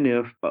even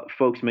if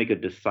folks make a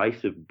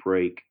decisive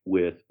break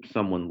with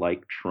someone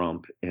like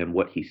Trump and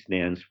what he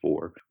stands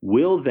for,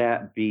 will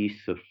that be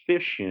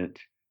sufficient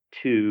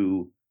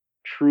to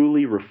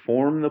truly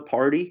reform the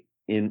party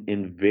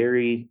in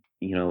very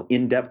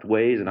in-depth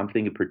ways? And I'm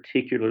thinking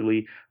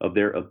particularly of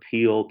their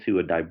appeal to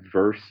a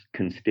diverse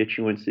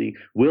constituency.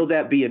 Will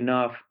that be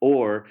enough?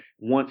 Or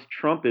once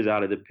Trump is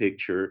out of the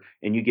picture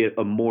and you get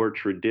a more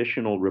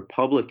traditional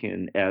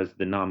Republican as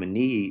the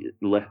nominee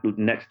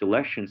next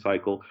election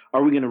cycle,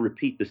 are we going to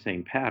repeat the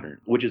same pattern?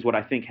 Which is what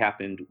I think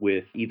happened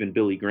with even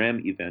Billy Graham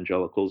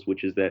evangelicals,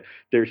 which is that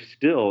there's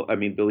still,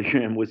 Billy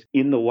Graham was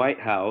in the White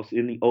House,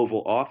 in the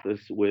Oval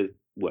Office with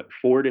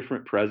 4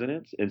 different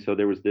presidents. And so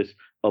there was this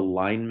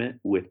alignment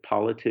with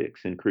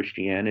politics and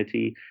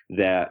Christianity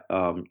that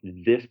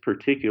this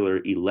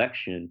particular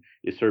election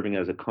is serving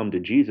as a come to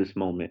Jesus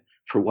moment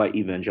for white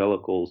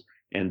evangelicals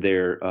and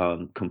their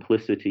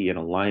complicity and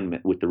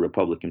alignment with the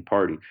Republican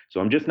Party.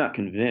 So I'm just not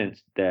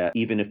convinced that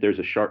even if there's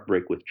a sharp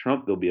break with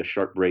Trump, there'll be a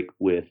sharp break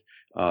with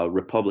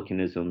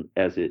Republicanism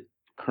as it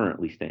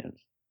currently stands.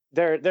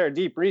 There are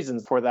deep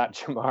reasons for that,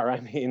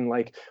 Jamar.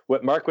 Like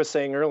what Mark was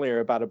saying earlier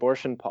about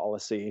abortion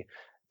policy,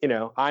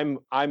 I'm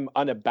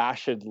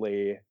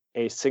unabashedly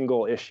a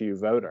single issue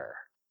voter.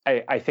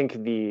 I think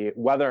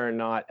whether or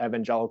not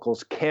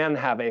evangelicals can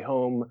have a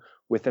home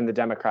within the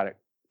Democratic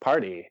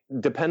Party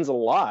depends a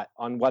lot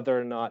on whether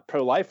or not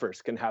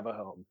pro-lifers can have a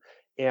home.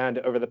 And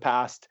over the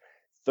past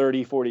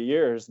 30, 40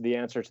 years, the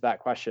answer to that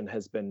question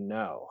has been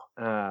no,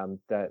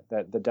 that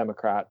the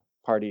Democrat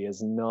Party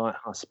is not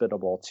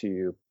hospitable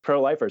to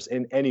pro-lifers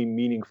in any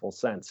meaningful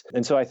sense.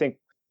 And so I think,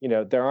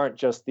 there aren't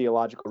just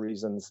theological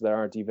reasons, there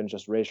aren't even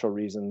just racial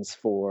reasons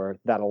for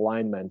that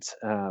alignment.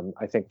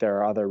 I think there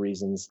are other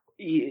reasons.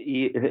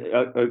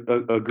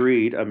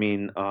 Agreed. I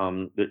mean,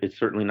 it's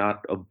certainly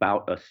not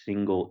about a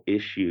single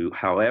issue.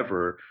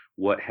 However,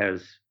 what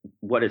has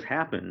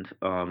happened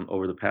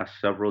over the past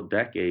several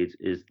decades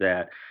is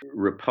that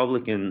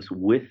Republicans,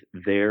 with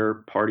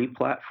their party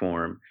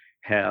platform,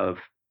 have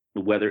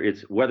whether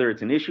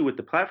it's an issue with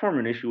the platform, or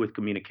an issue with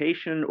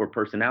communication, or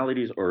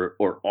personalities,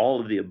 or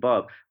all of the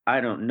above. I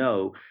don't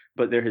know,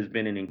 but there has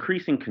been an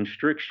increasing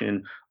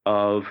constriction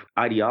of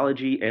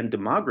ideology and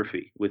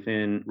demography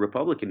within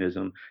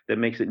Republicanism that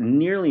makes it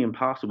nearly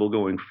impossible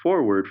going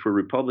forward for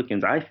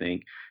Republicans, I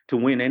think, to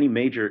win any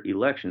major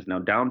elections. Now,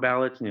 down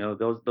ballots,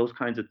 those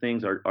kinds of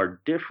things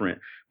are different,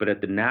 but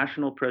at the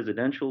national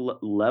presidential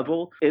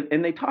level,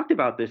 and they talked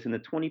about this in the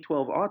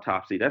 2012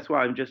 autopsy. That's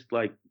why I'm just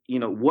like,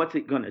 what's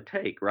it going to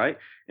take, right?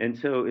 And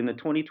so in the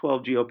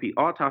 2012 GOP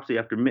autopsy,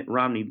 after Mitt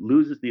Romney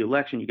loses the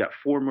election, you got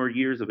 4 more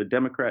years of a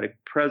Democratic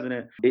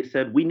president. It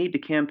said, we need to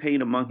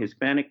campaign among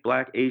Hispanic,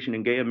 Black, Asian,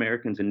 and gay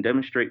Americans and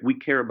demonstrate we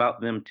care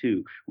about them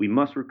too. We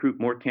must recruit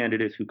more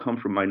candidates who come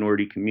from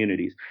minority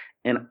communities.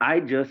 And I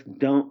just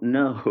don't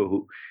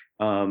know,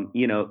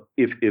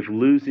 if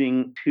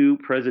losing 2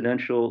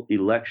 presidential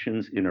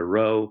elections in a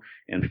row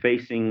and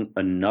facing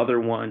another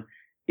one,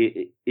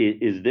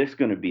 is this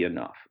going to be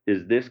enough?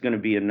 Is this going to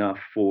be enough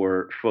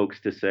for folks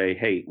to say,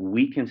 hey,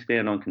 we can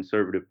stand on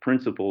conservative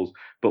principles,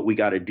 but we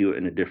got to do it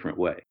in a different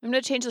way? I'm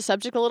going to change the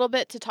subject a little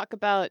bit to talk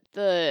about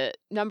the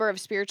number of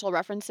spiritual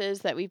references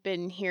that we've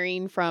been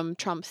hearing from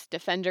Trump's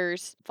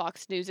defenders.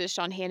 Fox News'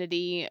 Sean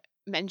Hannity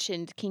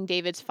mentioned King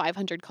David's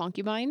 500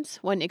 concubines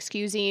when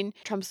excusing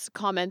Trump's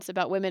comments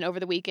about women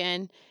over the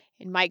weekend.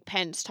 And Mike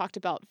Pence talked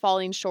about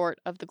falling short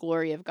of the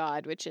glory of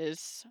God, which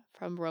is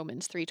from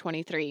Romans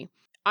 3:23.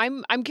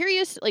 I'm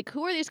curious,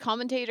 who are these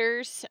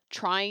commentators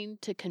trying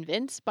to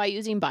convince by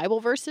using Bible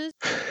verses?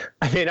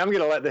 I mean, I'm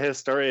going to let the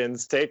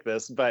historians take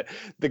this, but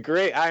the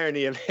great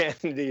irony of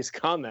Hannity's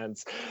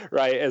comments,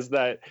 right, is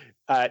that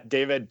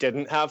David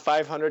didn't have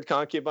 500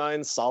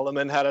 concubines,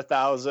 Solomon had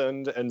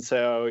 1,000, and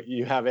so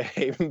you have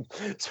a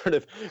sort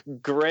of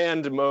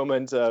grand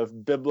moment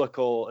of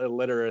biblical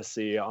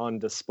illiteracy on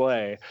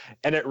display,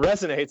 and it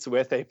resonates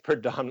with a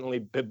predominantly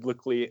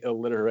biblically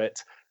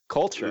illiterate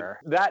culture.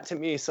 That, to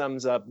me,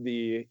 sums up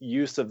the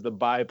use of the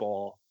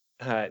Bible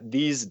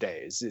these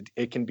days.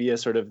 It can be a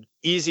sort of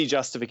easy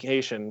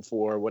justification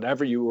for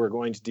whatever you were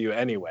going to do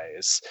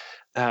anyways.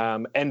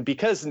 And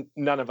because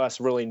none of us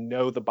really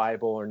know the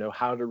Bible or know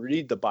how to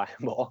read the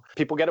Bible,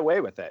 people get away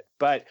with it.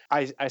 But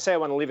I say I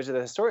want to leave it to the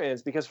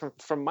historians because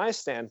from my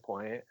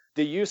standpoint,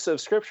 the use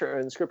of scripture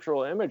and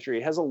scriptural imagery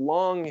has a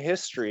long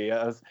history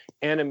of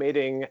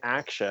animating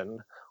action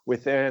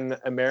within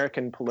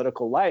American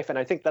political life. And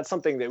I think that's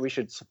something that we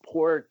should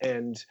support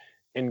and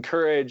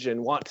encourage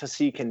and want to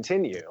see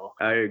continue.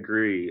 I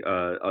agree.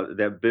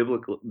 That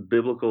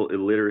biblical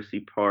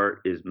illiteracy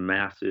part is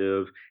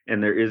massive,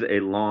 and there is a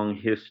long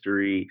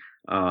history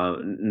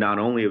not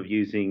only of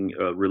using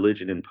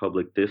religion in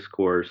public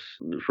discourse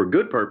for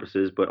good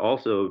purposes, but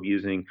also of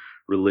using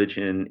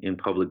religion in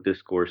public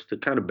discourse to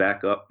kind of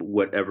back up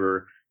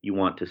whatever you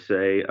want to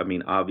say. I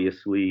mean,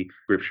 obviously,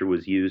 scripture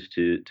was used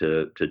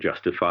to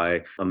justify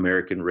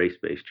American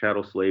race-based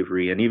chattel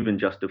slavery and even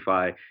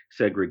justify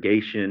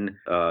segregation.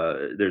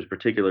 There's a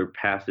particular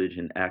passage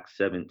in Acts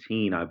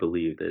 17, I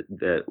believe,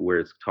 that where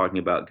it's talking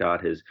about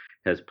God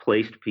has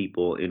placed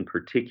people in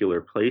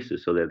particular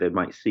places so that they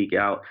might seek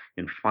out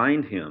and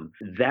find him.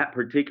 That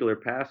particular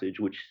passage,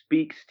 which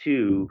speaks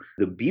to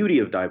the beauty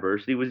of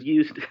diversity, was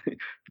used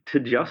to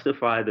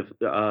justify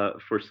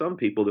for some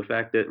people the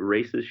fact that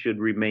races should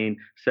remain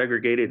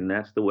segregated, and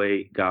that's the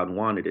way God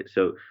wanted it.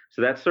 So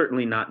that's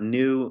certainly not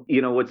new.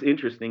 What's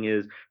interesting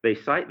is they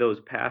cite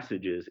those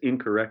passages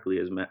incorrectly,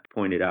 as Matt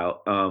pointed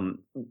out,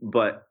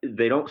 but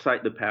they don't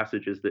cite the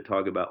passages that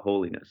talk about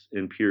holiness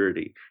and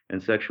purity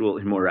and sexual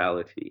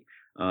immorality.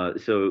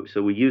 So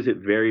we use it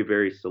very,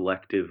 very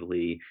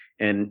selectively,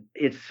 and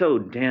it's so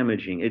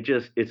damaging.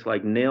 It's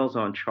like nails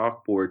on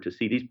chalkboard to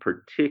see these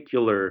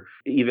particular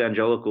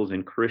evangelicals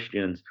and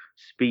Christians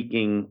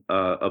speaking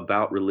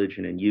about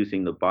religion and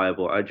using the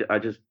Bible. I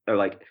just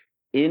like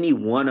any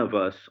one of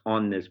us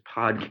on this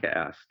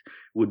podcast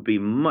would be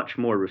much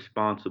more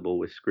responsible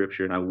with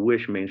scripture, and I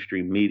wish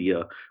mainstream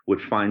media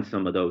would find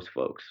some of those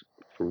folks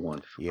for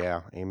once.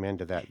 Yeah, amen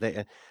to that.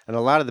 And a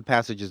lot of the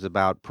passages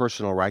about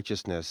personal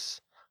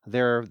righteousness,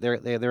 they're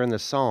in the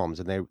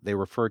Psalms, and they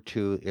refer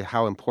to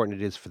how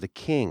important it is for the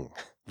king,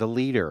 the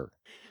leader,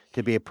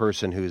 to be a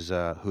person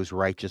who's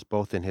righteous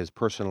both in his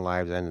personal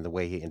lives and in the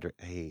way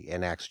he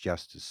enacts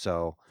justice.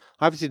 So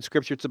obviously in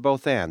Scripture it's a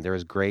both and. There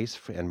is grace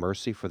and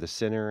mercy for the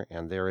sinner,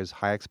 and there is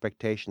high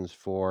expectations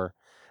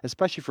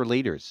especially for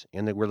leaders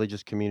in the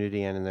religious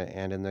community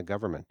and in the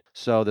government.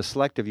 So the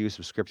selective use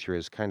of Scripture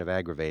is kind of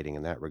aggravating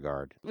in that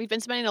regard. We've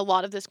been spending a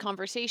lot of this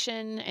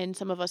conversation, and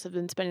some of us have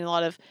been spending a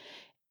lot of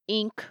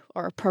ink,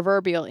 or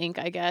proverbial ink,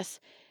 I guess,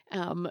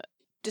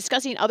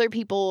 discussing other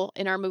people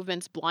in our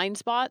movement's blind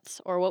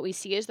spots or what we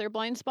see as their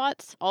blind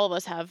spots. All of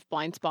us have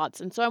blind spots.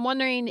 And so I'm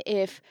wondering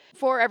if,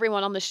 for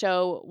everyone on the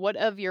show, what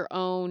of your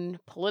own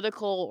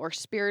political or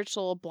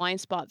spiritual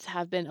blind spots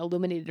have been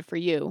illuminated for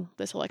you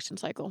this election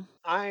cycle?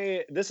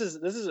 This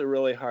is a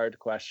really hard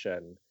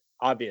question,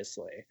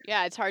 obviously.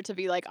 Yeah, it's hard to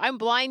be like, I'm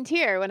blind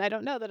here when I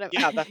don't know that I'm.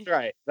 Yeah, that's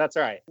right. That's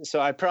right. So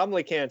I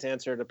probably can't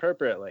answer it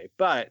appropriately,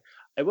 but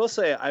I will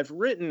say I've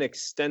written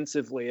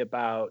extensively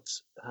about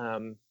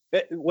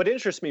what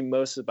interests me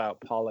most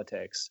about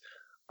politics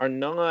are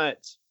not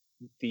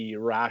the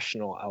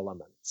rational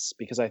elements,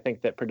 because I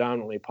think that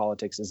predominantly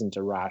politics isn't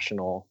a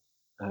rational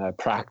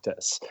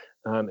practice.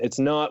 It's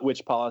not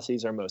which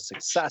policies are most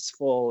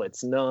successful.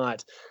 It's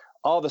not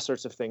all the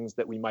sorts of things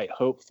that we might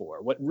hope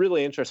for. What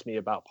really interests me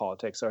about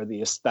politics are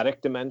the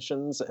aesthetic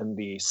dimensions and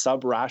the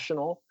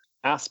sub-rational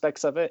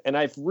aspects of it. And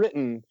I've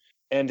written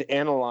and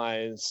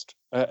analyzed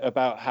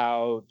about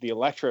how the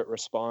electorate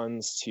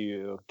responds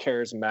to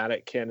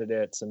charismatic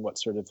candidates and what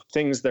sort of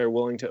things they're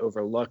willing to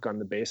overlook on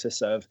the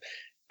basis of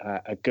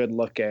a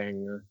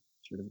good-looking,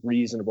 sort of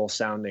reasonable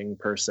sounding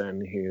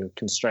person who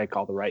can strike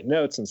all the right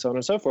notes and so on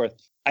and so forth.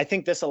 I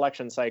think this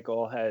election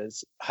cycle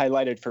has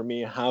highlighted for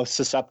me how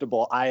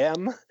susceptible I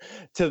am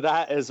to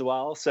that as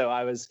well. So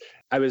I was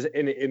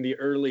in the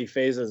early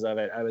phases of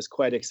it, I was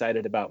quite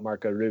excited about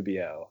Marco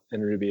Rubio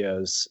and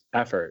Rubio's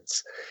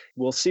efforts.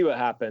 We'll see what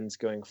happens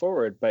going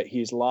forward, but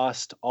he's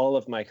lost all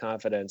of my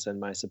confidence and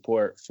my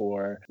support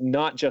for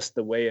not just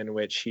the way in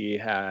which he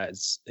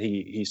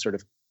sort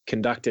of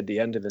conducted the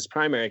end of his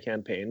primary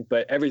campaign,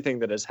 but everything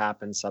that has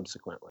happened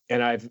subsequently.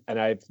 And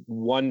I've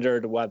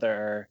wondered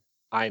whether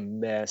I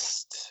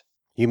missed.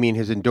 You mean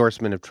his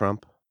endorsement of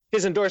Trump?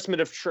 His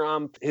endorsement of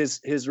Trump, his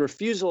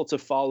refusal to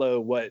follow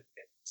what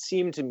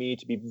seemed to me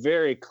to be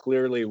very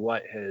clearly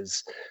what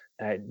his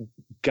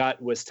gut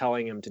was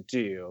telling him to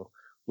do,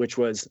 which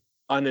was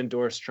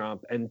unendorse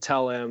Trump and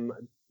tell him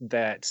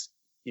that,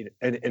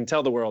 and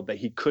tell the world that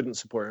he couldn't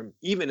support him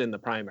even in the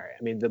primary.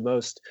 I mean, the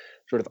most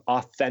sort of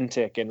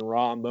authentic and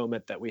raw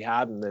moment that we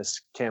had in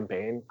this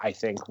campaign, I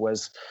think,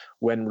 was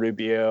when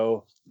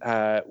Rubio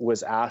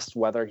was asked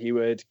whether he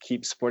would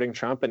keep supporting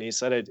Trump, and he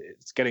said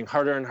it's getting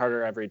harder and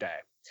harder every day.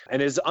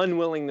 And his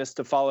unwillingness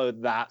to follow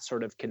that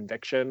sort of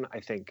conviction, I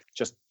think,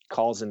 just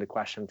calls into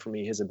question for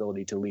me his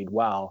ability to lead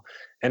well.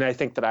 And I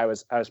think that I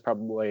was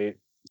probably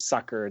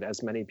suckered,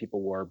 as many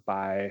people were,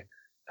 by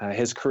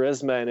his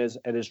charisma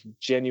and his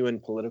genuine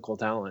political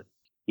talent.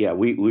 Yeah,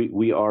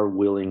 we are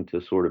willing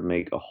to sort of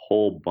make a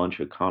whole bunch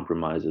of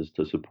compromises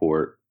to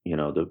support,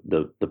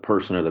 the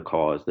person or the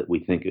cause that we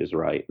think is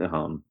right.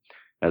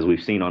 As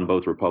we've seen on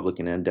both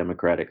Republican and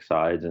Democratic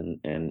sides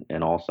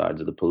and all sides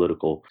of the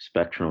political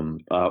spectrum.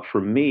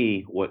 For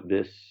me, what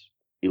this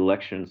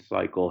election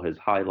cycle has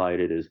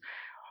highlighted is,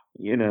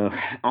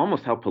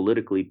 almost how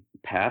politically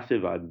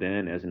passive I've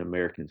been as an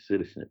American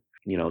citizen.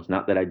 It's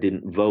not that I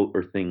didn't vote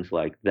or things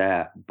like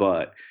that,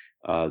 but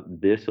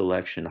this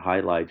election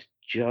highlights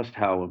just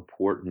how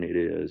important it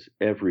is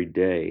every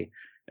day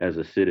as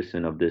a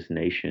citizen of this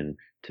nation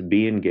to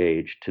be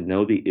engaged, to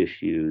know the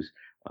issues.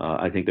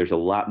 I think there's a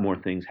lot more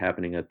things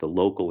happening at the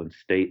local and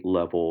state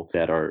level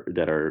that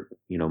are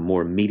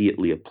more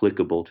immediately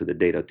applicable to the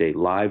day-to-day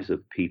lives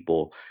of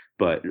people.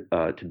 But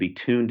to be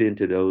tuned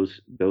into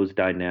those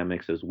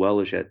dynamics as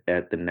well as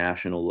at the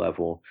national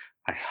level,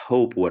 I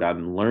hope what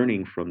I'm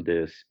learning from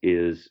this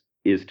is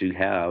to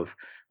have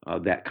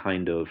that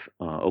kind of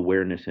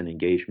awareness and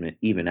engagement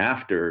even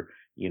after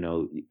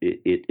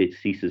it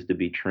ceases to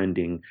be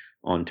trending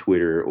on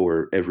Twitter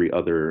or every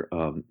other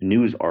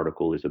news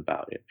article is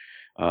about it.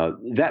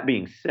 That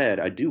being said,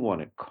 I do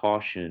want to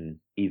caution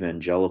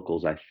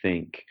evangelicals, I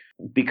think,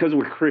 because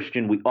we're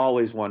Christian, we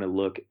always want to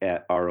look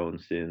at our own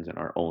sins and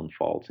our own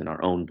faults and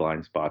our own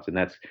blind spots. And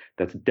that's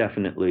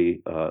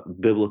definitely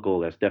biblical.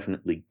 That's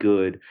definitely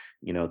good,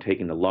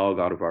 taking the log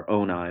out of our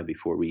own eye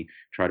before we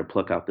try to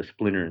pluck out the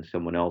splinter in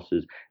someone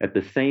else's. At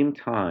the same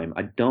time,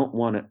 I don't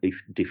want to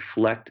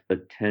deflect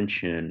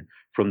attention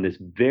from this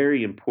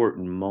very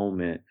important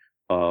moment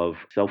of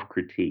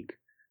self-critique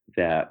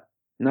that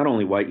not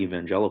only white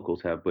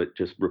evangelicals have, but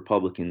just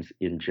Republicans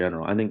in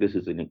general. I think this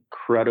is an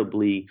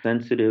incredibly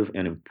sensitive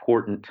and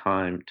important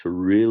time to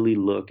really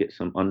look at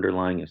some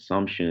underlying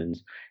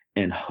assumptions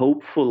and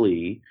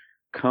hopefully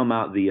come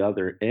out the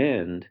other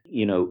end,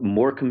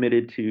 more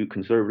committed to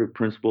conservative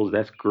principles.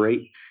 That's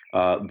great.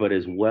 But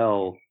as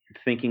well,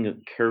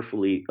 thinking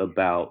carefully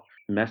about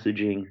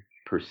messaging,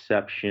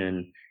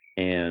 perception,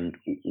 and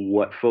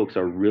what folks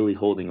are really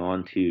holding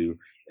on to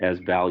as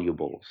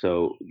valuable.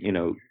 So,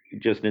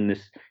 just in this,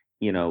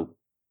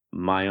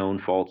 my own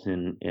faults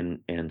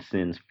and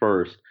sins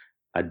first,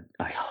 I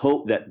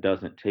hope that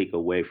doesn't take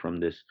away from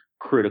this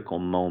critical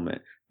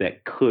moment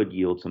that could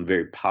yield some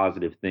very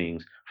positive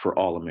things for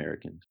all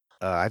Americans.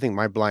 I think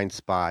my blind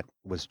spot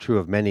was true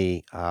of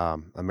many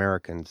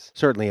Americans,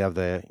 certainly of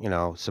the,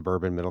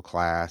 suburban middle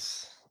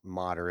class,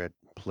 moderate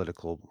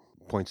political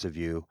points of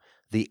view.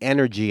 The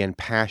energy and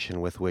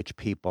passion with which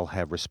people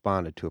have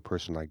responded to a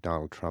person like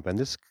Donald Trump. And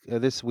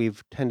this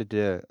we've tended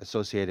to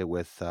associate it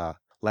with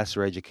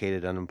lesser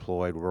educated,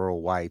 unemployed,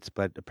 rural whites,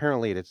 but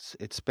apparently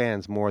it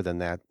spans more than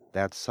that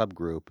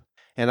subgroup.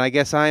 And I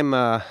guess I'm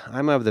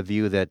of the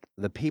view that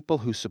the people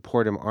who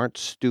support him aren't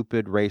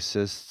stupid,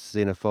 racist,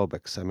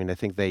 xenophobics. I mean, I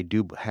think they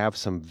do have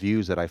some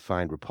views that I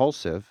find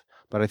repulsive,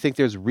 but I think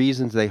there's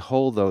reasons they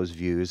hold those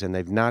views, and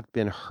they've not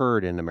been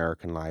heard in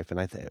American life.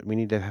 And we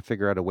need to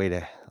figure out a way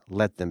to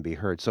let them be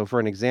heard. So, for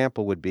an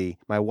example, would be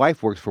my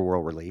wife works for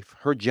World Relief.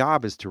 Her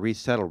job is to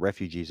resettle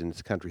refugees in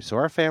this country. So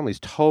our family's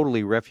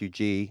totally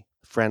refugee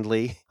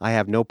friendly. I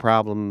have no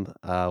problem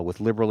with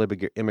liberal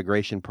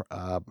immigration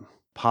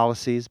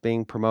policies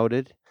being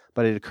promoted.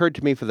 But it occurred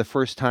to me for the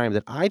first time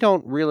that I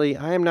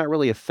am not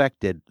really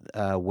affected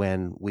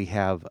when we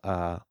have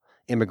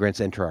immigrants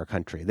enter our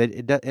country.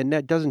 And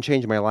that doesn't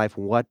change my life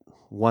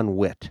one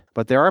whit.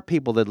 But there are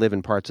people that live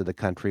in parts of the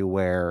country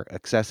where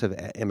excessive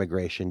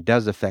immigration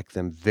does affect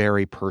them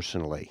very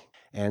personally.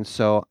 And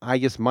so I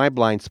guess my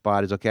blind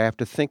spot is, okay, I have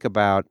to think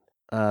about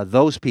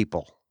those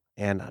people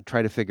and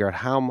try to figure out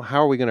how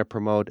are we going to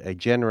promote a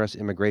generous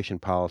immigration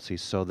policy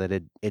so that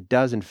it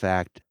does, in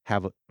fact,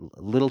 have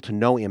little to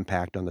no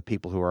impact on the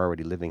people who are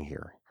already living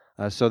here.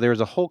 So there's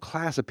a whole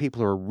class of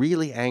people who are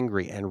really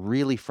angry and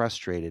really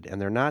frustrated,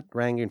 and they're not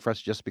angry and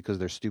frustrated just because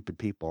they're stupid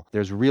people.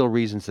 There's real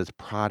reasons that's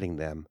prodding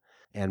them.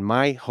 And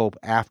my hope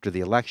after the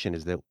election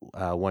is that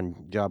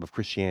one job of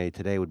Christianity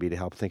Today would be to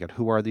help think out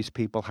who are these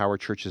people, how are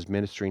churches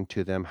ministering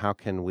to them, how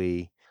can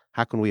we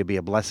be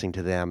a blessing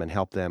to them and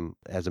help them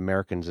as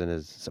Americans, and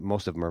as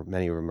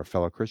many of them are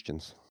fellow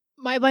Christians.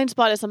 My blind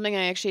spot is something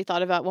I actually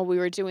thought about when we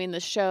were doing the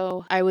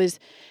show. I was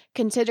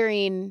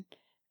considering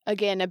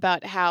again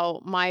about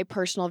how my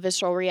personal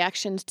visceral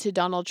reactions to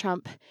Donald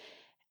Trump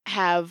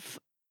have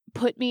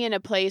put me in a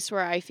place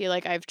where I feel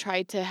like I've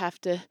tried to have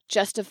to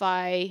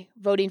justify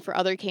voting for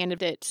other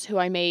candidates who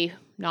I may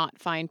not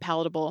find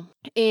palatable,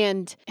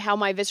 and how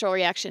my visceral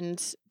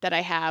reactions that I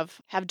have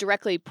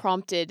directly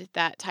prompted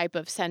that type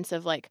of sense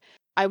of like,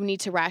 I need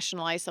to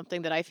rationalize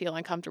something that I feel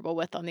uncomfortable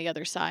with on the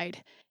other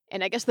side.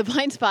 And I guess the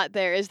blind spot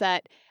there is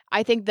that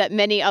I think that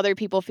many other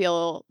people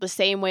feel the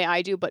same way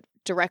I do, but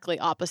directly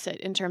opposite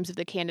in terms of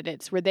the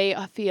candidates, where they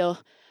feel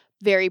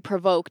very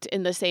provoked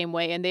in the same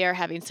way, and they are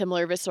having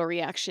similar visceral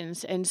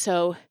reactions. And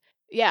so,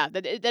 yeah,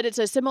 that it's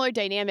a similar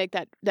dynamic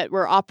that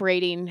we're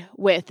operating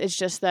with. It's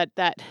just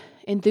that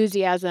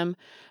enthusiasm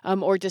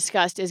or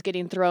disgust is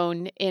getting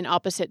thrown in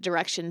opposite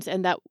directions,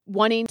 and that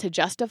wanting to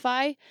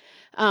justify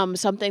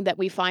something that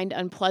we find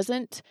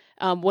unpleasant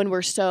when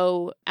we're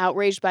so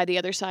outraged by the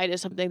other side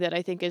is something that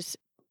I think is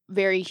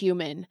very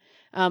human,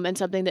 and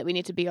something that we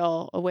need to be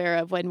all aware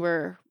of when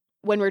we're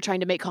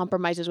trying to make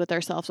compromises with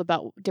ourselves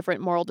about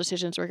different moral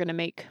decisions we're going to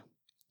make.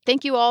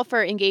 Thank you all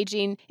for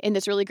engaging in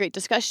this really great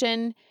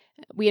discussion.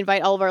 We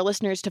invite all of our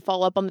listeners to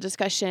follow up on the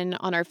discussion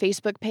on our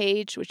Facebook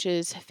page, which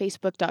is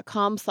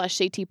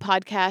facebook.com/CT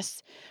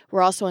Podcasts.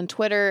 We're also on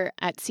Twitter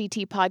at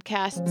CT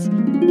Podcasts.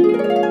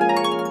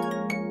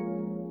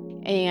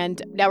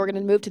 And now we're going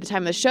to move to the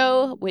time of the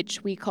show,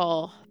 which we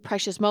call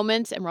Precious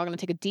Moments. And we're all going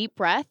to take a deep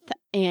breath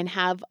and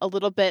have a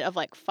little bit of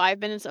like 5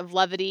 minutes of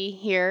levity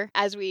here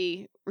as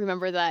we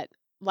remember that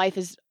life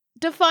is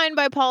defined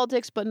by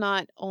politics, but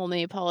not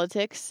only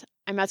politics.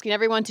 I'm asking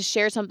everyone to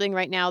share something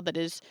right now that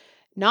is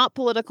not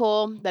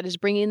political, that is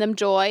bringing them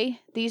joy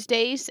these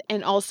days,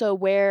 and also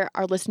where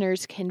our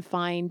listeners can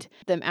find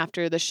them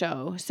after the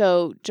show.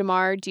 So,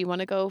 Jamar, do you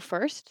want to go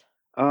first?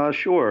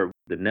 Sure.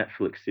 The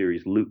Netflix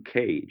series Luke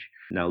Cage.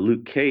 Now,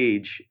 Luke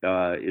Cage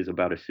is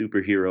about a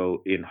superhero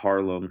in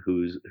Harlem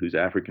who's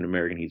African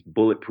American. He's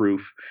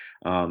bulletproof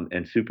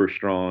and super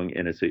strong,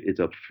 and it's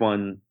a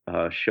fun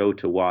show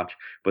to watch.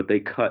 But they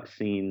cut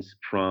scenes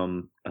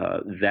from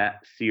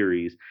that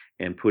series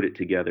and put it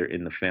together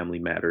in the Family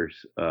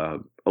Matters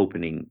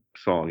opening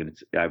song, and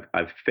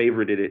I've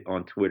favorited it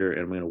on Twitter,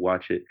 and I'm going to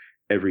watch it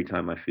every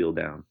time I feel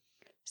down.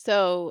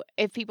 So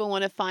if people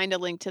want to find a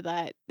link to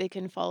that, they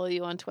can follow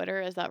you on Twitter.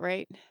 Is that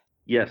right?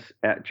 Yes,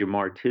 at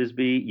Jamar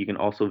Tisby. You can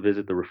also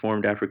visit the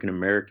Reformed African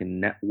American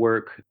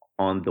Network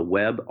on the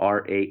web,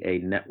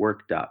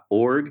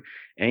 raanetwork.org.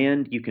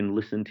 And you can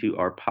listen to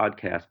our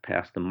podcast,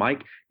 Pass the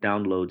Mic.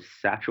 Download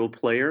Satchel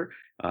Player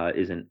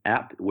is an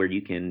app where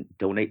you can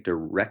donate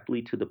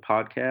directly to the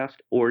podcast,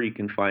 or you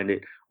can find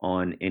it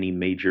on any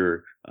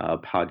major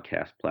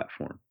podcast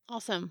platform.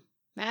 Awesome.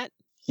 Matt?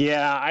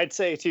 Yeah, I'd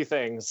say two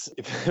things.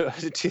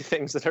 Two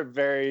things that are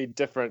very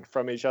different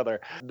from each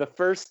other. The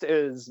first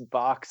is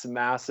Bach's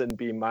Mass in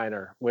B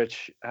minor,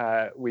 which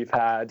we've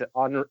had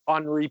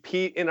on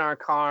repeat in our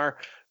car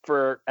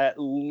for at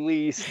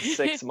least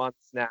 6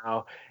 months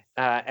now.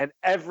 And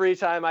every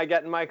time I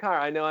get in my car,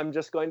 I know I'm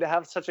just going to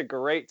have such a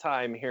great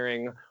time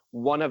hearing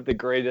one of the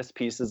greatest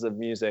pieces of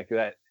music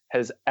that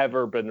has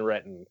ever been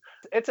written.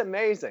 It's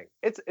amazing.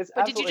 It's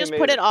But did you just amazing.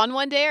 put it on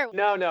one day? Or?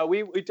 No,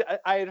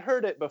 I had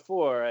heard it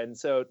before, and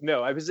so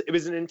no, it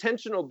was an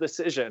intentional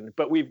decision,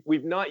 but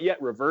we've not yet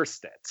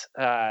reversed it.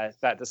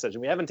 That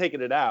decision, we haven't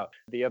taken it out.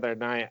 The other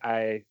night,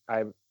 I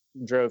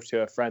drove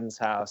to a friend's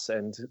house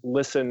and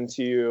listened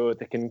to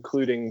the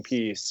concluding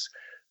piece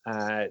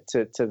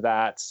to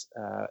that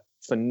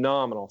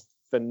phenomenal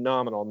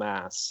phenomenal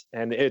mass,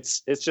 and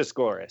it's just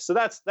glorious. So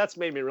that's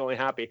made me really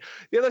happy.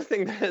 The other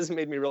thing that has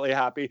made me really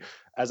happy,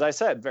 as I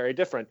said, very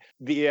different,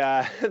 the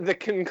the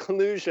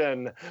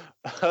conclusion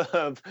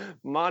of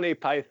Monty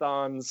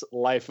Python's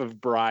Life of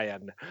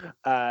Brian,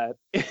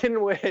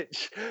 in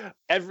which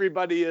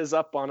everybody is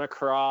up on a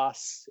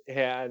cross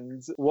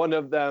and one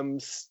of them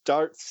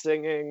starts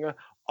singing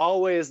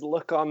 "Always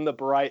Look on the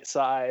Bright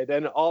Side,"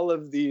 and all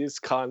of these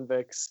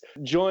convicts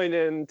join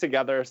in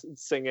together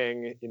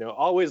singing,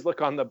 "Always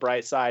look on the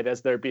bright side"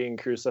 as they're being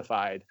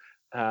crucified.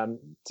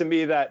 To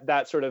me,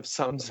 that sort of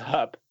sums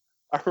up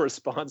our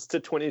response to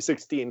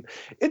 2016.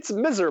 It's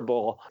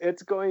miserable.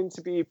 It's going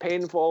to be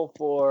painful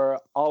for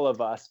all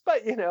of us,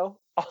 but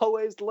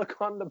always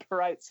look on the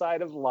bright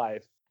side of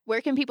life.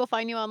 Where can people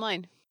find you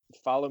online?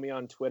 Follow me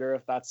on Twitter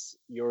if that's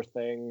your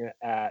thing,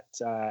 at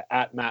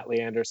Matt Lee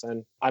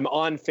Anderson. I'm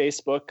on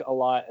Facebook a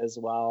lot as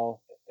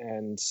well,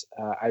 and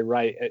I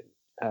write at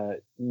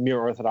Mere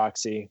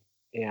Orthodoxy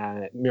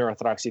and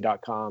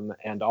mereorthodoxy.com,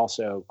 and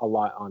also a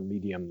lot on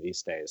Medium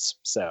these days.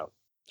 So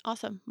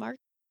awesome. Mark?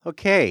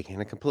 Okay, in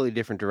a completely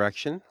different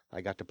direction.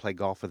 I got to play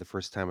golf for the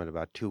first time in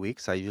about 2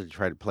 weeks. I usually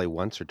try to play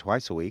once or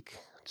twice a week,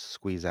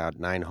 squeeze out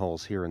 9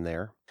 holes here and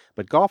there.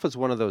 But golf is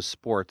one of those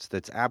sports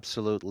that's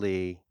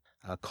absolutely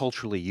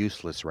culturally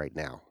useless right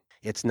now.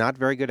 It's not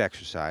very good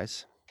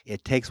exercise.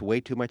 It takes way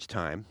too much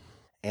time,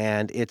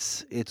 and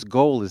its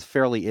goal is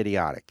fairly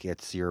idiotic.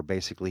 You're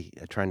basically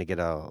trying to get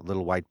a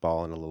little white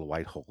ball in a little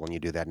white hole, and you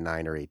do that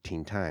 9 or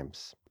 18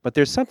 times. But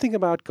there's something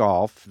about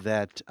golf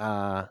that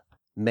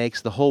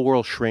makes the whole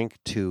world shrink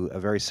to a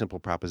very simple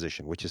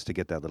proposition, which is to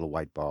get that little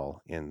white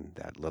ball in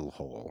that little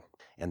hole.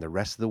 And the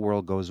rest of the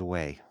world goes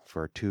away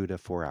for 2 to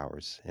 4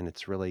 hours, and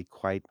it's really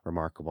quite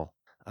remarkable.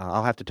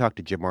 I'll have to talk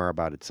to Jamar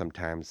about it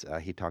sometimes.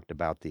 He talked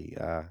about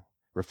the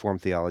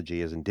Reformed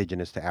theology is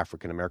indigenous to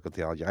African American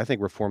theology. I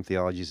think Reformed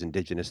theology is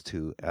indigenous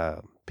to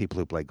people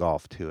who play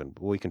golf, too, and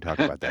we can talk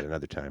about that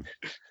another time.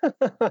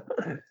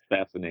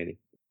 Fascinating.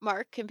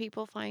 Mark, can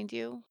people find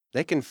you?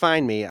 They can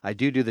find me. I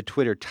do the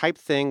Twitter type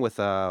thing with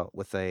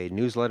a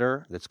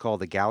newsletter that's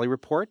called the Galley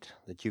Report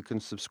that you can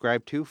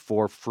subscribe to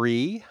for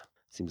free.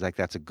 Seems like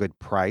that's a good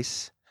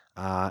price.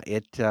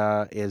 It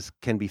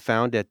can be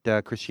found at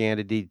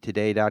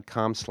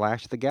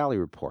christianitytoday.com/the Galley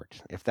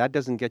Report. If that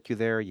doesn't get you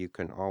there, you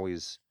can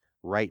always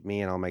write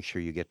me, and I'll make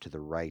sure you get to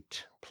the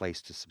right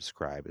place to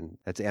subscribe. And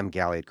that's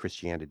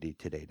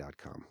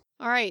mgalley@christianitytoday.com.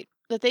 All right.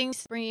 The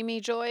things bringing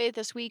me joy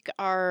this week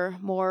are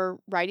more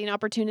writing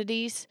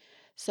opportunities.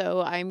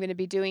 So I'm going to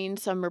be doing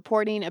some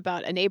reporting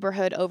about a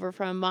neighborhood over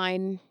from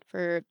mine.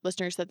 For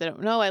listeners that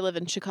don't know, I live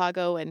in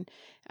Chicago, and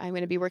I'm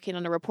going to be working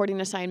on a reporting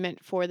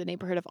assignment for the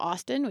neighborhood of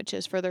Austin, which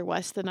is further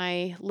west than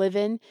I live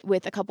in,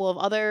 with a couple of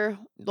other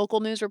local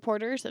news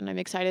reporters. And I'm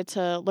excited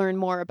to learn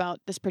more about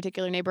this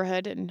particular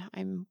neighborhood, and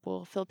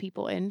will fill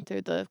people in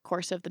through the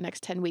course of the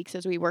next 10 weeks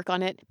as we work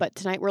on it. But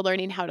tonight we're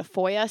learning how to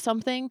FOIA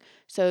something.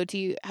 So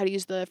how to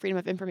use the Freedom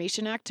of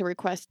Information Act to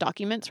request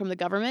documents from the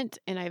government.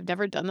 And I've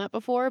never done that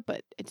before,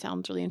 but it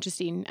sounds really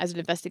interesting as an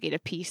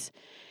investigative piece.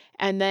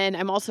 And then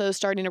I'm also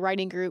starting a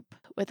writing group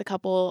with a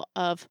couple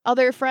of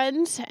other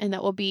friends, and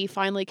that will be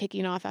finally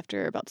kicking off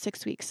after about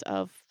 6 weeks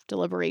of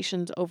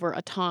deliberations over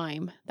a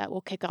time. That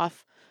will kick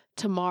off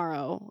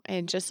tomorrow.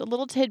 And just a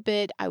little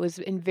tidbit, I was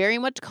in very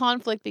much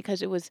conflict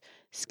because it was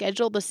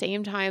scheduled the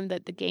same time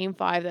that the Game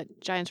 5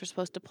 that Giants were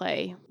supposed to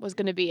play was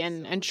going to be,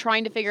 and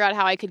trying to figure out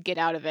how I could get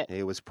out of it.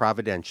 It was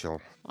providential.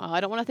 Well,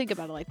 I don't want to think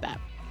about it like that.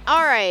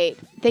 All right.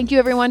 Thank you,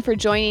 everyone, for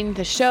joining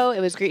the show.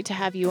 It was great to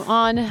have you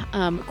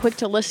on. Quick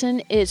to Listen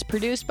is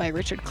produced by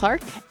Richard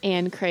Clark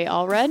and Cray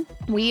Allred.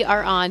 We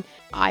are on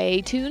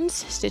iTunes,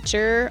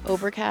 Stitcher,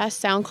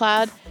 Overcast,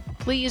 SoundCloud.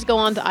 Please go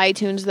on to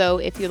iTunes, though,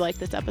 if you like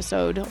this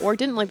episode or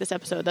didn't like this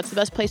episode. That's the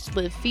best place to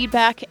leave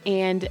feedback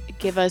and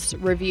give us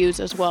reviews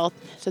as well.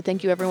 So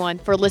thank you, everyone,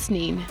 for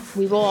listening.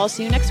 We will all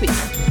see you next week.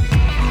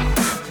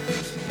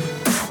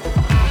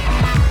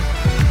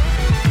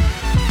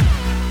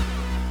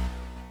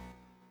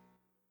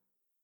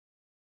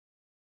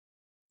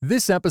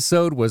 This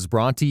episode was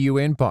brought to you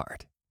in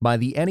part by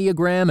the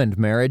Enneagram and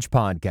Marriage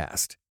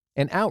Podcast,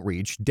 an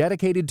outreach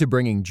dedicated to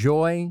bringing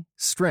joy,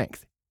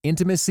 strength,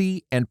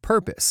 intimacy, and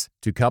purpose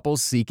to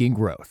couples seeking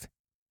growth.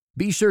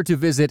 Be sure to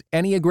visit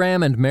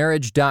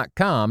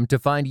enneagramandmarriage.com to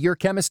find your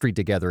chemistry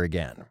together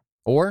again,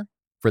 or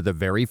for the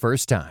very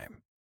first time.